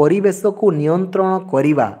तांको परिवेश को नियंत्रण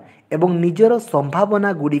करिबा एवं निजर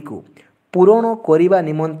संभावना गुड़ी को पूरण करिबा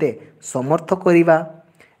निमंते समर्थ करिबा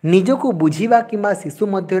निजको बुझिबा किंबा शिशु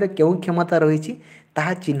मध्य केउ क्षमता रही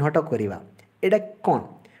ताहा चिन्हट करिबा एटा कौन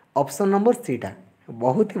ऑप्शन नंबर सीटा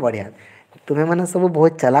बहुत ही बढ़िया तुम्हें मैंने सब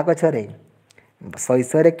बहुत चालाक अछ रे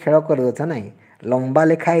शैशव खेल कर दे ना लंबा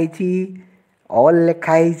लिखाई ଅଲ୍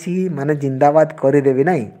ଲେଖା ହେଇଛି ମାନେ ଜିନ୍ଦାବାଦ କରିଦେବି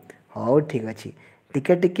ନାଇଁ। ହଉ ଠିକ୍ ଅଛି,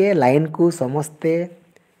 ଟିକେ ଟିକେ ଲାଇନ୍କୁ ସମସ୍ତେ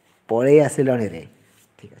ପଳେଇ ଆସିଲଣି ରେ।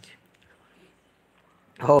 ଠିକ୍ ଅଛି,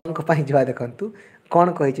 ହଉ ଙ୍କ ପାଇଁ ଯିବା ଦେଖନ୍ତୁ କ'ଣ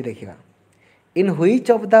କହିଛି ଦେଖିବା। In which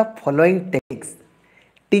of the following techniques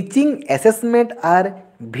teaching assessment R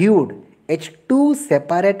ଭିଉଡ୍ age to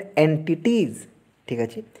separate ଏଣ୍ଟିଟିଜ୍। ଠିକ୍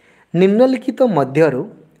ଅଛି, ନିମ୍ନଲିଖିତ ମଧ୍ୟରୁ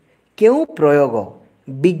କେଉଁ ପ୍ରୟୋଗ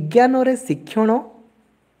ବିଜ୍ଞାନରେ ଶିକ୍ଷଣ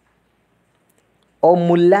ଓ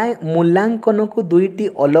ମୂଲ୍ୟାଙ୍କନକୁ ଦୁଇଟି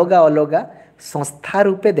ଅଲଗା ଅଲଗା ସଂସ୍ଥା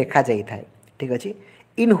ରୂପେ ଦେଖାଯାଇଥାଏ। ଠିକ୍ ଅଛି,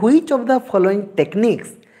 in which of the following techniques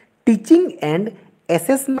teaching and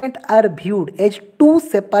assessment R ଭିଉଡ୍ age to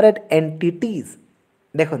separate ଏଣ୍ଟିଟିଜ୍।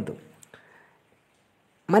 ଦେଖନ୍ତୁ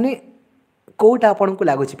ମାନେ କେଉଁଟା ଆପଣଙ୍କୁ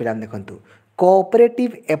ଲାଗୁଛି ପିଲାମାନେ, ଦେଖନ୍ତୁ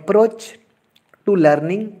cooperative approach two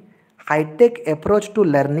learning, hi tech approach two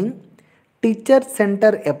learning, teacher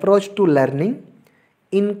centre approach to learning,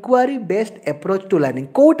 inquiry based approach to learning,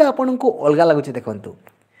 कौटा आपन को अलग लगुच देखु।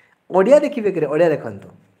 ओडिया देखिए कि ओडिया देखु,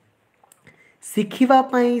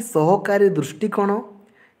 शिखिबाई सहकारी दृष्टिकोण,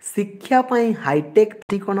 शिक्षापी हाईटेक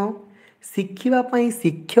दृष्टिकोण, शिखिबाई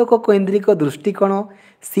शिक्षक केन्द्रिक दृष्टिकोण,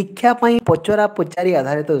 शिक्षापी पचरा पचारि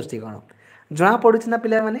आधारित दृष्टिकोण। जना पड़ू ना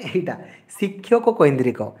पिला माने एटा शिक्षक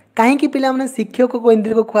केन्द्रिक। कहीं पिला माने शिक्षक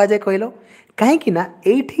केन्द्रिक कहुए कहल, कहीं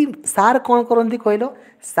एठी सार कौन करती कहल,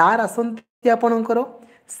 सार आसती आपणकर,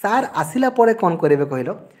 सार आसिला परे कौन करेंगे कहल,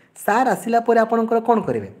 सार आसिला परे आपणकर कौन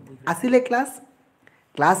करेंगे, आसिले क्लास,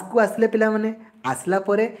 क्लास को आसिले पिला माने आसला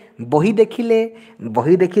परे बही देखिले,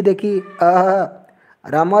 बही देखी देखी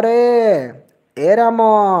राम रे ए राम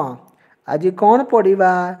आज कौन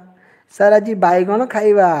पढ़ा सार आज बैगण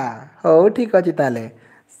खाइबा, हो ठीक अच्छे ताले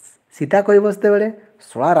सीता कह बसते बेले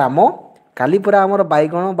शला राम काली पूरा आमर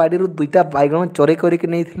बैगण बाड़ी दुईटा बैगण चोरी करके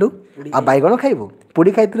नहीं आ बैगण खाइबू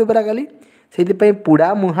पुड़ी खाई पूरा काली से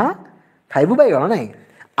पुड़ा मुहा खाइबू बैगण नाई।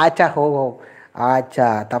 अच्छा हो हो अच्छा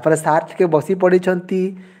तापर सार टिके बसी पड़ी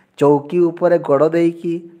चौकी उपरे गोड़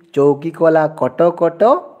देकी चौकी कला कट कट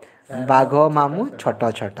बाघ मामू छट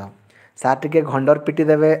छट सार टिके घंडर पिटी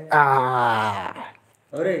देवे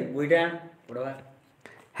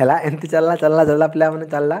है एमती चलला चलला चलला पिला मैंने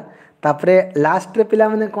चलला तापरे लास्ट रे पिला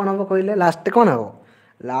मैंने कौन हम कहले लास्ट कौन हम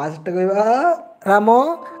लास्ट कह राम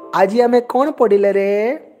आज आम कौन पढ़ले रे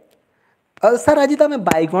सर आज तो आम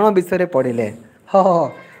बैगण विषय पढ़ले हाँ हाँ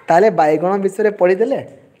ताले बैगण विषय पढ़ीदे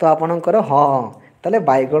तो आपणकर हाँ ताले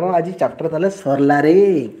बैगण आज चैप्टर ताले सरला रे।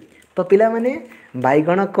 तो पिला माने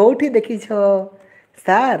बैगण कौटी देखीछ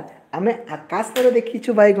सार आम आकाश रे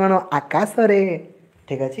देखीछु बैगण आकाश रे।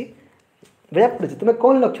 ठीक अच्छे बुझा पड़े तुम्हें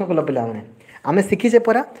कौन लक्ष्य कल पिला माने आम शिखीचे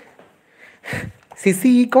परा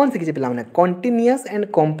सीसीई कौन शिखीचे पिला माने कंटिन्यूअस एंड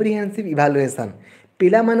कॉम्प्रिहेंसिव इवैल्यूएशन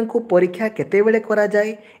पिला मान को परीक्षा केते बेले करा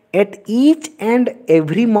जाए at each and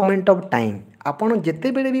every moment of time आपण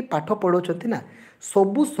जेते बेले भी पाठ पढ़ाउछंती ना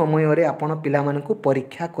सबु समय रे आपण पिला मान को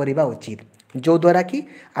परीक्षा करबा उचित जो द्वारा कि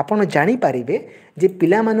आपण जानी पारिबे जे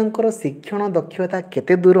पिला मानकर शिक्षण दक्षता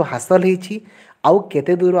केते दूर हासिल हेछि आउ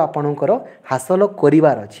केते दूर आपणकर हासिल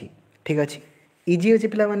करिवार अछि। ठीक अच्छे इजी अच्छे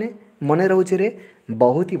पिला माने मन रोचे रे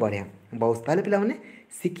बहुत ही बढ़िया बहुत ताले पिला माने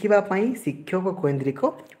शिखिबाई शिक्षक केन्द्रिक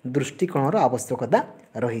दृष्टिकोणर आवश्यकता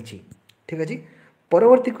रही। ठीक अच्छे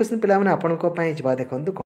परवर्ती क्वेश्चन पिला माने आपनको पई जबा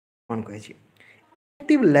देखंतु कोन कहै छी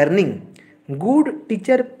active learning good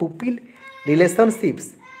teacher pupil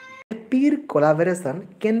relationships peer collaboration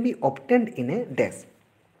can be obtained in a desk।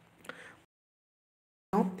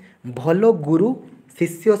 भलो गुरु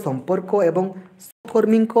शिष्य संपर्क एवं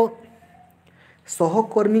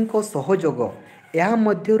सहकर्मी सहयोग या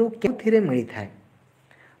मध्यरु केउथिरे मिलिथाय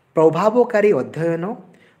प्रभावकारी अध्ययन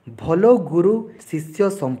भलो गुरु शिष्य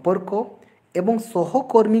संपर्क एवं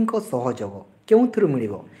सहकर्मी सहयोग केउथिरु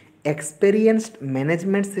मिलिबो experienced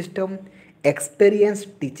management system experienced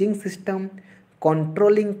teaching system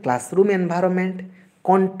controlling classroom environment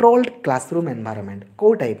controlled classroom environment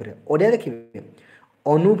को टाइप रे ओडिया देखिबे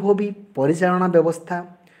अनुभवी परिचालना व्यवस्था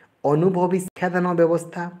अनुभवी शिक्षादान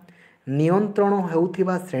व्यवस्था नियंत्रण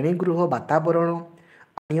होउथिबा श्रेणीगृह वातावरण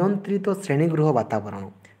नियंत्रित श्रेणीगृह वातावरण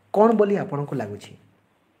कौन बोली आपन को लागुछि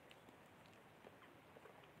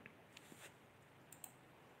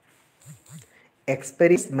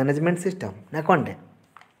एक्सपीरियंस मैनेजमेंट सिस्टम ना कौन रे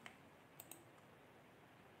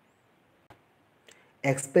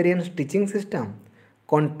experience teaching system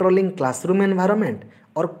controlling classroom environment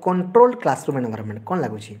और कंट्रोल्ड क्लासरूम एनवायरनमेंट कौन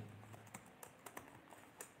लगुच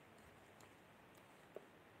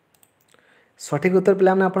सठिक उत्तर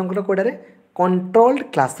पिला आपंकर कौटे controlled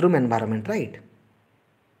classroom environment right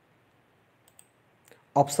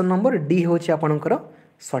option number D हूँ आपंकर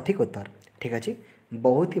सठिक उत्तर। ठीक अच्छे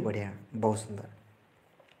बहुत ही बढ़िया बहुत सुंदर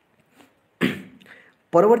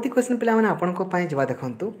परवर्ती क्वेश्चन पिला माने आपन को पाए जवा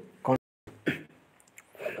देखंतु कोन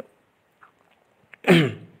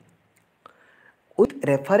with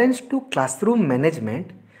reference to classroom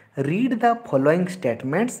management read the following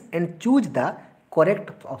statements and choose the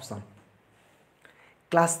correct option.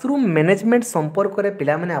 Classroom management संपर्क रे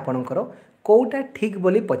पिला माने आपनकर कोटा ठीक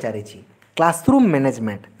बोली पचारि क्लासरूम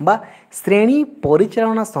मैनेजमेंट बा श्रेणी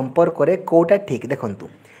परिचालना संपर्क रे कोटा ठीक देखंतु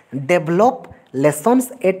develop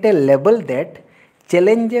lessons eight A level that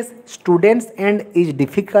challenges students and is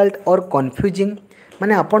difficult और कन्फ्यूजिंग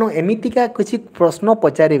माने आपण एमितिका किसी प्रश्न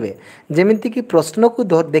पचारे जमीती कि प्रश्न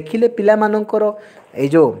को देखिले पिला मानकर ए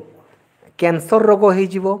जो कैंसर रोग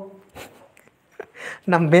हो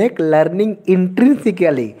ना make learning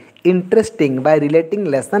intrinsically interesting bye relating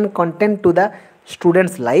lesson content to the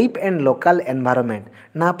students life and local environment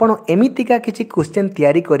ना आपण एमितिका किसी क्वेश्चन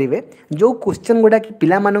तैयारी करेंगे जो क्वेश्चन गुड़ा कि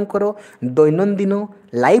पिला मानकर दैनंदिन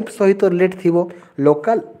लाइफ सहित रिलेट थिवो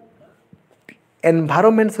लोकल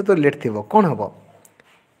एनवायरनमेंट सहित रिलेट थिवो कौन हम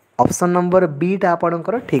ऑप्शन नंबर बी टा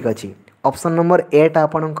आपणकर ठीक अच्छी ऑप्शन नंबर ए टा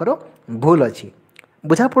आपणकर भूल अच्छी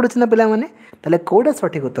बुझा पड़ुछ ना पिला माने ताले कोडा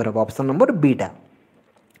सठिक उत्तर हम ऑप्शन नंबर बी टा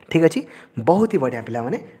ठीक अच्छी बहुत ही बढ़िया पिला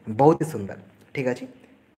माने बहुत ही सुंदर ठीक अच्छी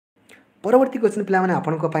परवर्ती क्वेश्चन पिला माने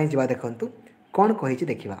आपन को पई जिबा देखंतु कोन कहि छि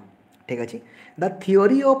देखिबा ठीक अच्छी the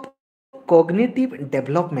theory of cognitive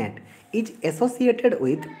development is associated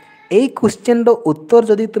with A question रो उत्तर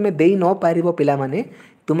जदि तुमे देई न पारिबो पिला माने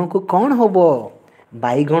तुमको कोन होबो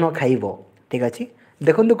बाइगण खाइब ठीक अच्छे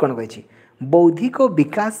देखो कौन कही बौद्धिक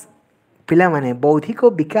विकास पिला माने बौद्धिक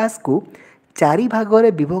विकास को चारि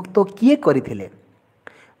भागरे विभक्त किए करथिले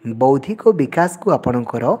बौद्धिक विकास को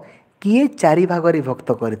आपणकर किए चारि भागरे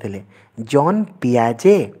विभक्त करथिले जॉन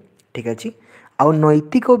पियाजे ठीक अच्छे आउ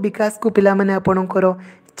नैतिक विकास को पिला माने आपणकर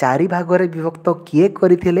चारि भागरे विभक्त किए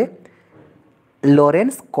करथिले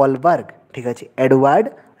लॉरेंस कोलबर्ग ठीक अच्छे एडवर्ड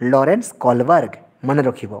लॉरेंस कोलबर्ग मन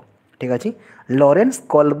रखिबो ठीक अच्छे लॉरेंस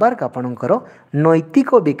कोलबर्ग आपणकर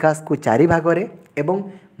नैतिक विकास को चारि भागरे एवं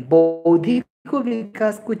बौद्धिक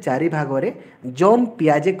विकास को चारि भागरे जॉन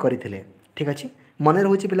पियाजे करथिले ठीक अच्छे मन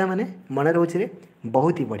रोचे पिला माने मन रोचे रे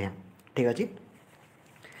बहुत ही बढ़िया ठीक अच्छे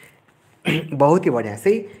बहुत ही बढ़िया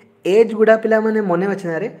से एज गुड़ा पिला माने मने अछि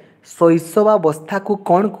ना रे शैशवावस्था को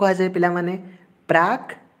कौन कहा जाए पिला माने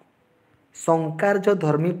प्राक संकारज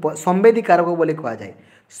धर्मी संवेदी कारक बोली कहा जाए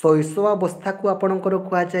शैशवावस्था को आपणकर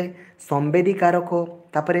कहा जाए संवेदी कारक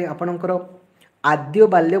तापरे आपणकर आद्य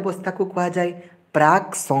बाल्यावस्था को कहा जाए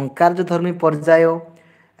प्राक संकारज धर्मी पर्याय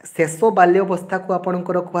शेष बाल्यावस्था को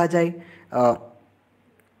आपणकर कहा जाए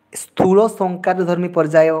स्थूल संकारज धर्मी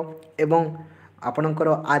पर्याय एवं आपणकर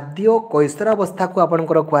आद्य कैशोरावस्था को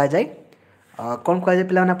आपणकर कहा जाए कौन कहा जाए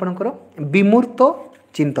पिला आपणकर विमूर्त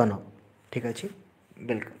चिंतन ठीक अच्छे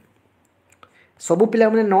बिल्कुल सबू पिला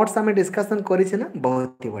मैंने नोट्स आम डिस्कसन करें ना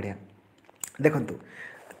बहुत ही बढ़िया देखु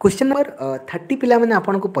क्वेश्चन नंबर 30 पिला मैंने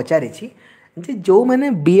आपन को पचारि जे जो मैंने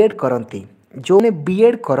बीएड करती जो मैंने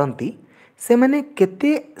बीएड करती से मैंने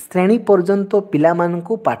केते श्रेणी पर्यंत पिला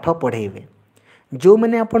मानकु पाठ पढ़ेबे जो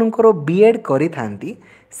मैंने आपनकर बीएड करि थांती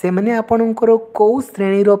से मैंने आपनकर को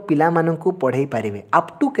श्रेणी रो पिला मानकु पढ़ाई पारिबे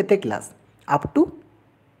अप टू केते क्लास अप टू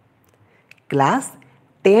क्लास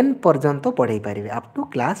 10 पर्यंत पढ़ाई पारिबे अप टू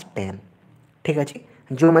क्लास 10 ठीक अच्छे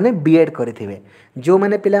जो मैंने बीएड करेंगे जो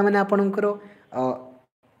मैंने पिला माने आपणकर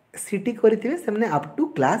सीटी करेंगे से मैंने अप टू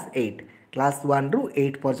क्लास 8 क्लास 1 रु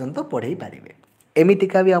 8 पर्यंत पढ़ाई पारे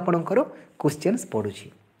एमितिका भी आपणकर क्वेश्चंस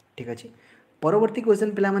पढ़ुची ठीक अच्छे परवर्ती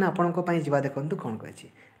क्वेश्चन पिला माने आपणक पई जिबा देखंतु कोन कहछि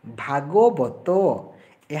भागवत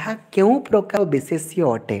यह केउ प्रकार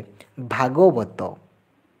विशेष्य अटे भागवत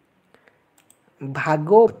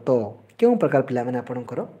भागवत केउ प्रकार पिला माने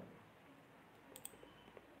आपणकर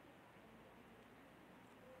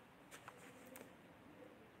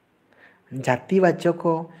जातिवाचक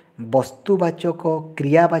वस्तुवाचक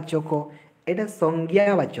क्रियावाचक एटा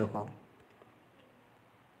संज्ञावाचक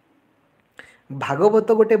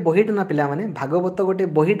भागवत गोटे बहीटा ना पिला माने भागवत गोटे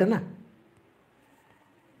बहीटा ना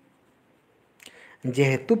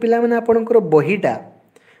जेहेतु पिला माने आपणकर बहीटा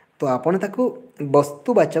तो आपण ताकू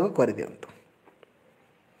वस्तुवाचक कर दियंतु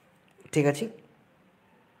ठीक अछि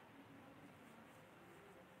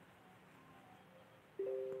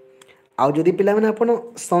आउ जदि पिला माने आपण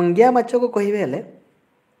संज्ञावाचक कहिबे हेले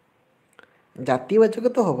जातिवाचक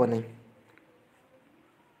तो होबो नै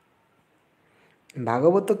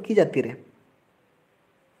भागवत की जाति रे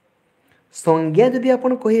संज्ञा जदि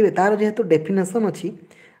आपण कहिबे तार जेहेतु डेफिनेशन अछि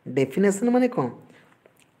डेफिनेशन माने कोन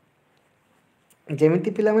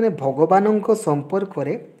जेमिति पिला माने भगवान को संपर्क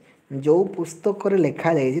रे जो पुस्तक रे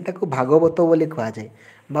लिखा जाय ताको भागवत बोली कहा जाय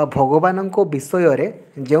बा भगवान को विषय रे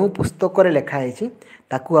जो पुस्तक रे लिखा जाय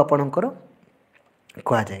ताकू आपणकर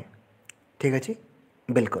कह जाए। ठीक अच्छे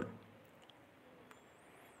बिल्कुल।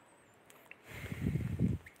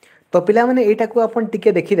 तो पिला माने एटा को अपन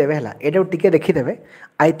टिके देखिदेवे है एटा टिके देखिदेवे।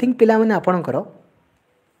 आई थिंक पिला माने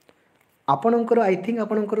आपणकर आई थिंक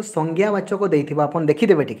आपणकर संज्ञावाचक देइथिबा अपन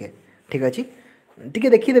देखिदेवे टिके। ठीक अच्छे टिके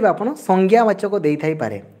देखिदेवे आपण संज्ञावाचक देई थाई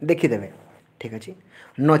पारे देखिदेवे। ठीक अच्छे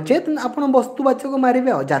नचेत आपण वस्तुवाचक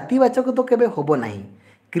मारिबे जातिवाचक तो केबे होबो नाही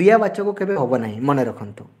क्रियावाचक केबे होबो नाही मन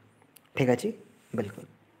रखंतु। ठीक अच्छे बिल्कुल।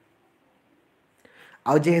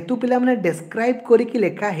 आउ जेहेतु पिला माने डेस्क्राइब करिकी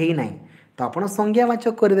लेखा हेई नाही तो आपण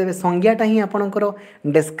संज्ञावाचक करदेवे संज्ञाटा ही आपणकर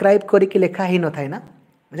डेस्क्राइब करिकी लेखा हेई न थाए ना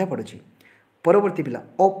बुझा पड़ुछि। परवर्ती पिला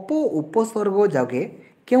अप उपसर्ग जगे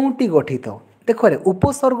केउटी गठित देख रे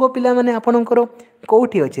उपसर्ग पिला माने आपणकर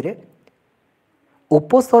कोउठी अछि रे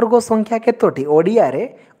उपसर्ग संख्या केतोटी ओडिया रे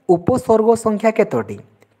उपसर्ग संख्या केतोटी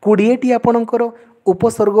 20 टी आपणकर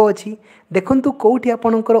उपसर्ग अछि। देखंतु कोउठी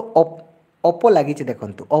आपणकर अप लागिछि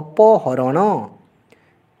देखंतु अपहरण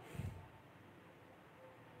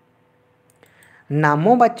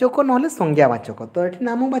नामवाचक ना संज्ञावाचक तो ये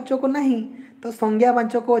नामवाचक ना तो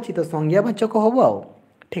संज्ञावाचक अच्छी तो संज्ञावाचक हम आ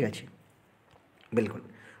ठीक अच्छे बिल्कुल।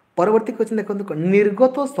 परवर्ती क्वेश्चन देखो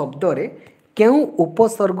निर्गत शब्द रे क्यों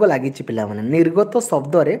उपसर्ग लगी पिला माने निर्गत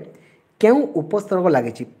शब्द रे क्यों उपसर्ग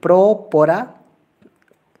लगी प्रपरा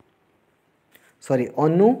सॉरी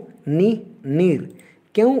अनु नि नीर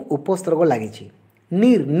क्यों उपसर्ग लगी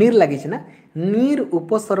नीर नीर लगी ना नीर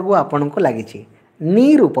उपसर्ग आपण को लगी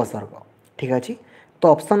नीर उपसर्ग। ठीक अच्छे तो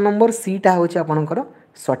ऑप्शन नंबर सी टा हूँ आपंकर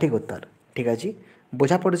सठिक उत्तर। ठीक अच्छे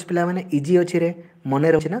बुझा पड़े पिला माने इजी अच्छी रे मन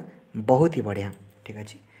रही ना बहुत ही बढ़िया। ठीक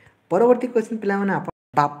अच्छे परवर्ती क्वेश्चन पिला माने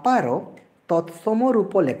बापार तत्सम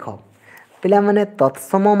रूप लेख पिला माने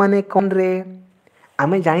तत्सम माने कौन रे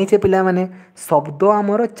आमे जानिचे पिला माने शब्द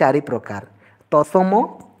आमर 4 प्रकार तत्सम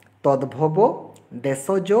तद्भव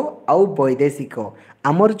देशज आउ वैदेशिक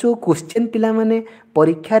आमर जो क्वेश्चन पिला माने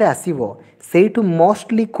परीक्षा रे आसीबो सेठू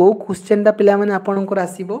मोस्टली को क्वेश्चनटा पिला माने आपणकर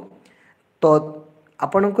आसीबो तो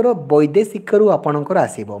आपणकर वैदेशिक रु आपणकर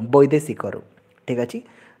आसीबो वैदेशिक रु। ठीक अछि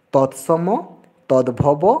तत्सम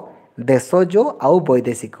तद्भव देशज आउ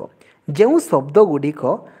वैदेशिक जो शब्द गुड़िक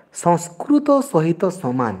संस्कृत सहित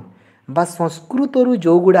समान बा संस्कृत रु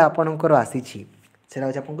जो गुड़ा आपणकर आसीछि सेटा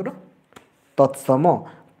होछि आपणकर तत्सम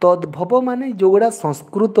तद्भव माने जो गुड़ा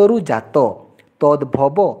संस्कृत रु जात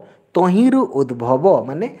तद्भव तहिरु उद्भव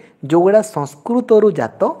माने जो गुड़ा संस्कृत रु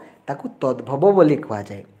जात ताकू तद्भव बोली कहा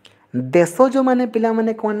जाए। देशज माने पिला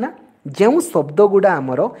माने कौन ना जो शब्द गुड़ा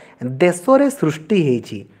आमर देश रे सृष्टि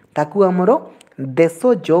हेछि ताकू आमर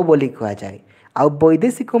देशज बोली कहा जाए। आ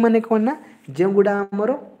वैदेशिक माने कौन ना जो गुड़ा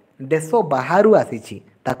आमर देश बाहरु आसीछि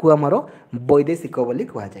ताकू आमर वैदेशिक बोली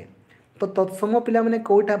कहा जाए। तो तत्सम पिला माने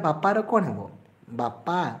कोटा बापार कौन हेबो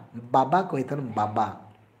बापा बाबा कहितन बाबा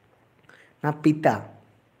ना पिता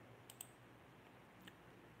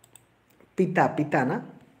पिता पिता ना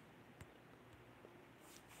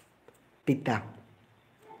पिता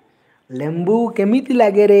लेंबू केमिति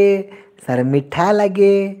लागे रे सर मिठा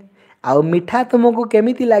लागे आउ मिठा तुमको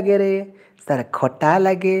केमिति लागे रे सर खटा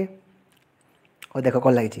लागे और देखो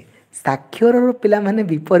कौन लगी साक्षर पिला माने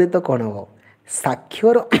विपरीत कौन हम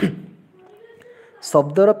साक्षर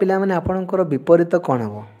शब्दर पिला माने आपणकर विपरीत कौन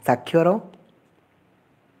हम साक्षर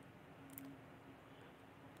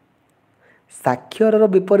साक्षर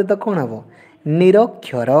विपरीत कौन हम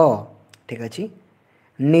निरक्षर। ठीक अच्छे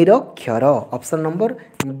निरक्षर ऑप्शन नंबर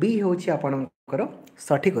बी हूँ आपणकर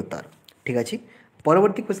सठिक उत्तर। ठीक अच्छे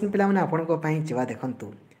परवर्ती क्वेश्चन पिला माने आपणको पई जेवा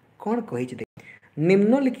देखंतु कौन कहि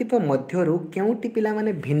निम्नलिखित मध्यरु केउटी पिला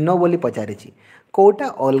माने भिन्न बोली पचारिछि कोटा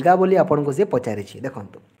अलगा बोली आपणको से पचारिछि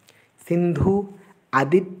देखंतु सिंधु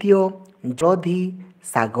आदित्य जलधि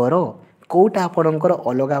सागर कोटा आपणकर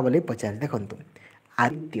अलगा बोली पचारि देखंतु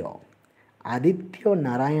आदित्य आदित्य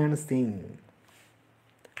नारायण सिंह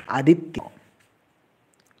आदित्य।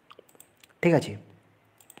 ठीक अच्छे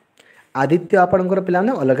आदित्य आपणकर पिला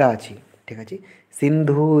माने अलगा अच्छी। ठीक अच्छे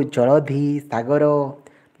सिंधु जलधि सागर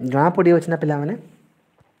जना पड़ी ना पिला माने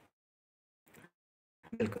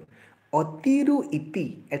बिल्कुल अतिरु इति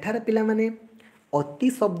एठार पिला माने अति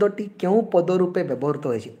शब्दटी क्यों पद रूपे व्यवहृत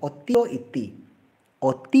होइछि अति इति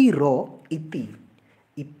अति रो इति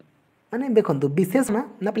माने देखंतु विशेष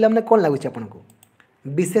ना पिला माने कोन लागुछि आपनको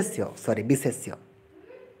विशेष्य सॉरी विशेष्य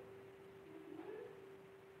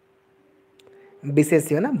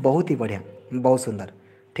विशेष्य ना बहुत ही बढ़िया बहुत सुंदर।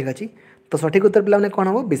 ठीक अच्छे तो सठिक उत्तर पिला माने कोन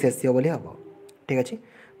हम विशेष्य बोली हम। ठीक अच्छे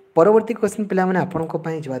परवर्ती क्वेश्चन पिला माने आपनको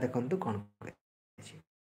पई जवा देखंतु कोन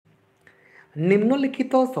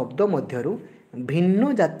निम्नलिखित शब्द मध्यरु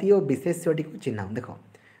भिन्न जातीय विशेष्यटी को चिन्ह देख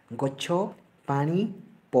गछ पानी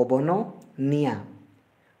पवन निया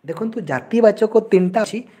देखंतु जातिवाचक तीनटा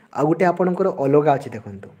अछि आ गोटे आपणकर अलगा अछि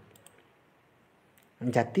देखंतु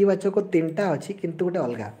जातिवाचक तीनटा अछि किंतु गोटे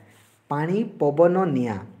अलगा पानी पवन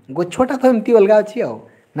निया गछटा तो एमती अलगा अछि आ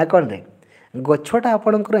ना कोन रे गछटा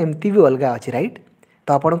आपणकर एमती भी अलगा अछि राइट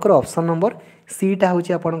तो आपणकर ऑप्शन नंबर सी टा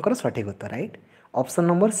होछि आपणकर सठिक उत्तर राइट ऑप्शन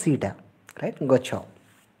नंबर सी टा राइट गछ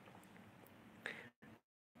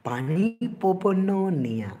पानी पवन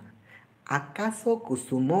निया आकाश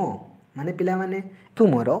कुसुम माने पिला माने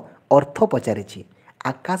तुमर अर्थ पचारिछि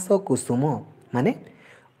आकाश कुसुम माने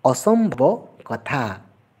असंभव कथा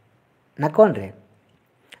ना कौन रे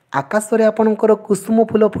आकाश रे आपणकर कुसुम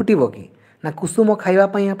फूल फुटिब कि ना कुसुम खाइबा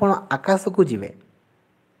पई आपण आकाश को जिवे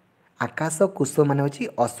आकाश कुसुम माने होछि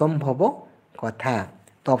असंभव कथा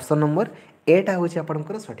तो ऑप्शन नंबर एटा होछि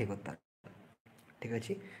आपणकर सठिक उत्तर ठीक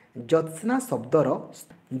अछि ज्योत्स्ना शब्दर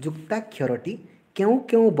युक्ताक्षरटी केउ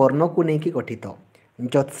केउ वर्ण को नेकी गठित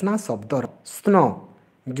ज्योत्स्ना शब्दर स्न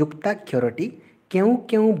युक्ताक्षरटी केउ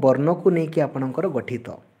केउ वर्ण को नेकी आपणकर गठित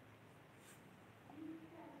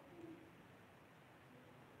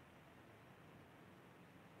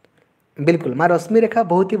बिल्कुल माँ रश्मि रेखा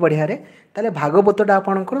बहुत ही बढ़िया रे ताले भागवतटा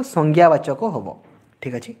आपणकर संज्ञावाचक हम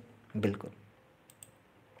ठीक अच्छे बिल्कुल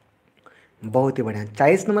बहुत ही बढ़िया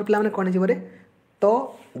 40 नंबर पिला कौन है तो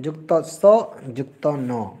युक्त स युक्त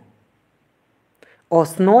न और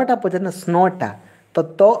स्नोटा पचार ना स्नोटा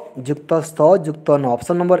तो युक्त स युक्त न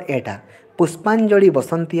ऑप्शन नंबर एटा पुष्पांजलि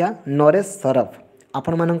बसंतिया नरेश सरफ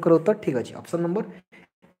आपण मानकर उत्तर ठीक अच्छे ऑप्शन नंबर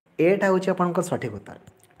एटा हूँ आपंकर सठिक उत्तर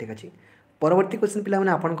ठीक अच्छे परवर्ती क्वेश्चन पिला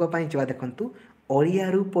मैंने आपंक जा देखु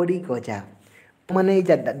अड़ियारू पड़ी गजा मैंने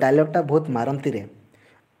डायलॉगटा बहुत मारती रे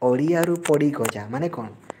अड़ियारू पड़ी गजा माने कौन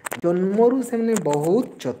जन्मरू से मैंने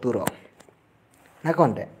बहुत चतुर ना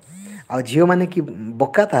कौन रे आ झील मैंने कि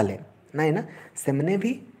बका ताले नाई ना से मैंने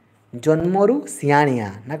भी जन्मरू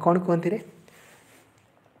सियाणिया ना कौन कहती रे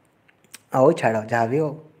आओ छाड़ जहाँ भी हो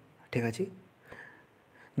ठीक अच्छे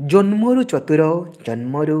जन्मरू चतुर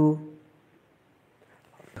जन्मरू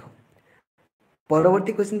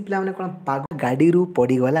परवर्ती क्वेश्चन पिला मैंने कौन पाग गाड़ी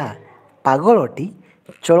पड़गला पागलटी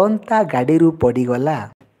चलंता गाड़ी पड़गला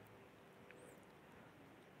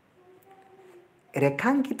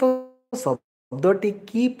रेखांकित शब्दटी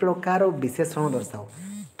की प्रकार विशेषण दर्शाओ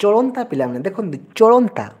चलंता पिला मैंने देखो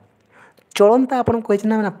चलंता चलंता आपन कही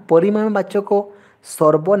ना परिमाणवाचक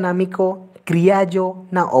सर्वनामिक क्रियाज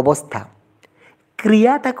ना अवस्था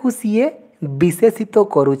क्रियाटा को सीए विशेषित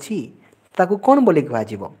करुछि ताकू कौन बोली कह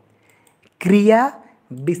क्रिया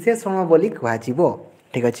विशेषण बोली कह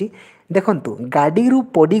ठीक अच्छे देखंतु गाड़ी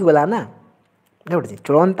पड़गला ना देखो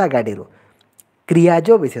चलंता गाड़ी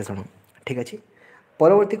क्रियाज विशेषण ठीक अच्छे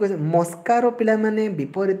परवर्ती क्वेश्चन मस्कार पिला माने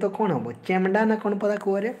विपरीत कौन हम चेमड़ा ना कौन पता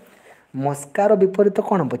कहे मस्कार विपरीत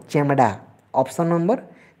कौन हम चेमड़ा ऑप्शन नंबर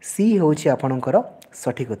सी हूँ आपणकर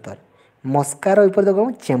सठिक उत्तर मस्कार विपरीत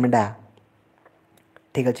कौन चेमड़ा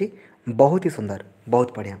ठीक अच्छे बहुत ही सुंदर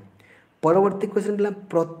बहुत बढ़िया परवर्ती क्वेश्चन पिला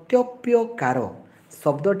प्रत्यप्यकार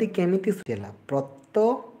शब्दटी केमिति सुझेला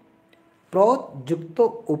प्रयुक्त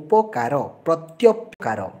उपकार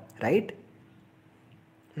प्रत्यप्यकार राइट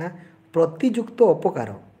ना प्रतियुक्त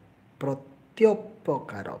उपकार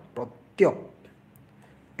प्रत्यपकार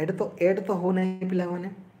एटा तो हो नहीं पिला माने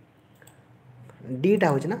डीटा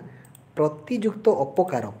हो ना प्रतियुक्त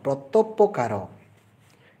उपकार प्रत्यपकार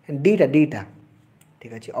डीटा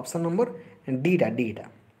ठीक अच्छे ऑप्शन नंबर डीटा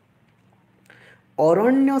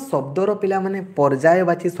अरण्य शब्दर पिला माने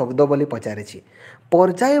पर्यायवाची शब्द बोली पचारिछि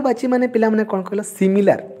पर्यायवाची माने पिला माने कौन कहला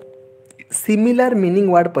सिमिलार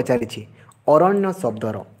मीनिंग वर्ड पचारिछि अरण्य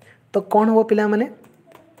शब्दर तो कौन हम पिला माने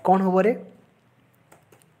कौन हम रे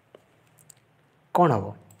कौन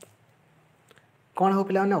हम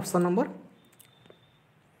पिला माने ऑप्शन नंबर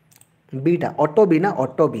बीटा ऑटोबी ना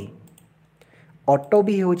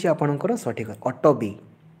ऑटोबी हूँ आपणकर सठिक ऑटोबी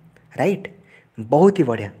राइट बहुत ही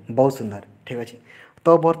बढ़िया बहुत सुंदर ठीक अच्छे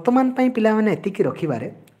तो बर्तमान पिला माने एतिकी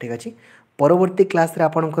रखिबारे ठीक अच्छे परवर्ती क्लास रे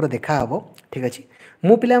आपणकर देखा हबो ठीक अच्छे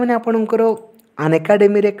मु पिला माने आपणकर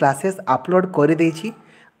अनएकाडेमी रे क्लासेस अपलोड कर देछि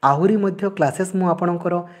आहुरी मध्य क्लासेस मु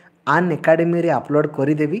आपणकर अनएकाडेमी रे अपलोड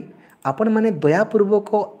करदेवी आपण माने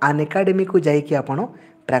दयापूर्वक अनएकाडेमी को जाइए आपण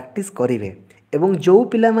प्रैक्टिस करेंगे एवं जो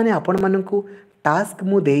पिला माने आपण मानकु टास्क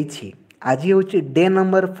मु देछि आज हूँ डे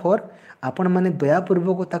नंबर 4 आपण माने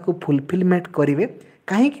दयापूर्वक ताकू फुलफिलमेंट करेंगे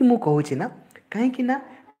कहीं मु कहूँ ना कहीं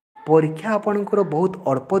परीक्षा आपणकर बहुत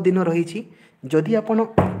अल्प दिन रही जदि आपण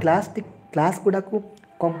क्लास गुड़ा को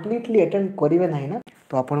कंप्लीटली अटेंड करेंगे ना ना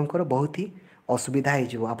तो आपणकर बहुत ही असुविधा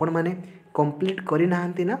हो आपण माने कंप्लीट करना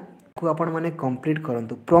ना को आपण माने कंप्लीट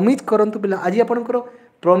करंतु प्रॉमिस करंतु पिला आज आपणकर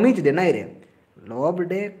प्रॉमिस डे नाई रे लव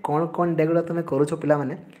डे कौन कौन डे गुड़ा तुम करुछ पिला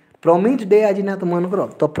माने प्रमिज डे आज ना तुमको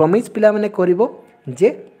तो प्रमिज पिला माने करिवो जे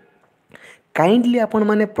काइंडली आपण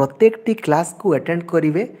माने प्रत्येक टी क्लास को अटेंड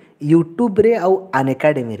करेंगे यूट्यूब रे आउ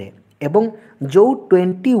अनएकाडेमी रे एवं जो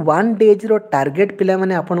 21 डेज रो टार्गेट पिला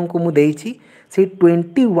माने आपण को मु देइछि से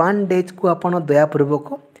 21 डेज को आपण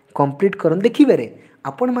दयापूर्वक कंप्लीट करन देखिबे रे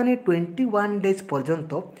आपण माने 21 डेज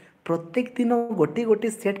पर्यंत प्रत्येक दिन गोटे गोटे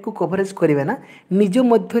सेट को कवरेज करेंगे ना निज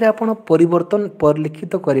मध्य आपण परिवर्तन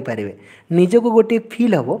परिलक्षित करें निज को गोटे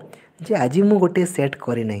फील हम जे आज मु गोटे सेट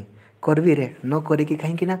करी नहीं करबी रे न करिकी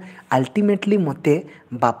कहीं ना अल्टीमेटली मते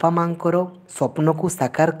बापा मांकर स्वप्न को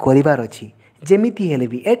साकार करिवार अछि जेमिति हेले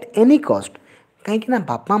भी एट एनी कॉस्ट कहीं ना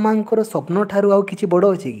बापा मांकर स्वप्न ठारू आउ किछि बड़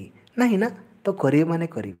अछि कि नाही ना तो करिवे माने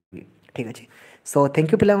करिवे ठीक अछि सो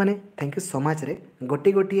थैंक यू पिला माने थैंक यू सो मच रे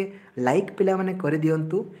गोटे गोटे लाइक पिला माने कर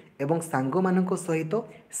दियंतु एवं सांग मानक सहित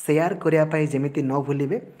शेयर करिया पाई जेमिति न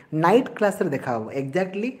भूलिबे नाइट क्लास रे देखा हो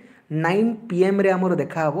एक्जेक्टली 9 PM रे हमर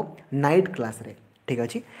देखा हो नाइट क्लास रे ठीक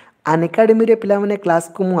अछि अनएकाडेमी रे पिला माने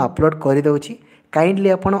क्लास को मु अपलोड कर दउछि काइंडली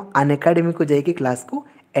आपण अनएकाडेमी को जाइए क्लास को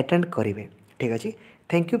अटेंड करेंगे ठीक अच्छे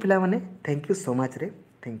थैंक यू पिला माने थैंक यू सो मच रे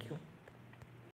थैंक यू।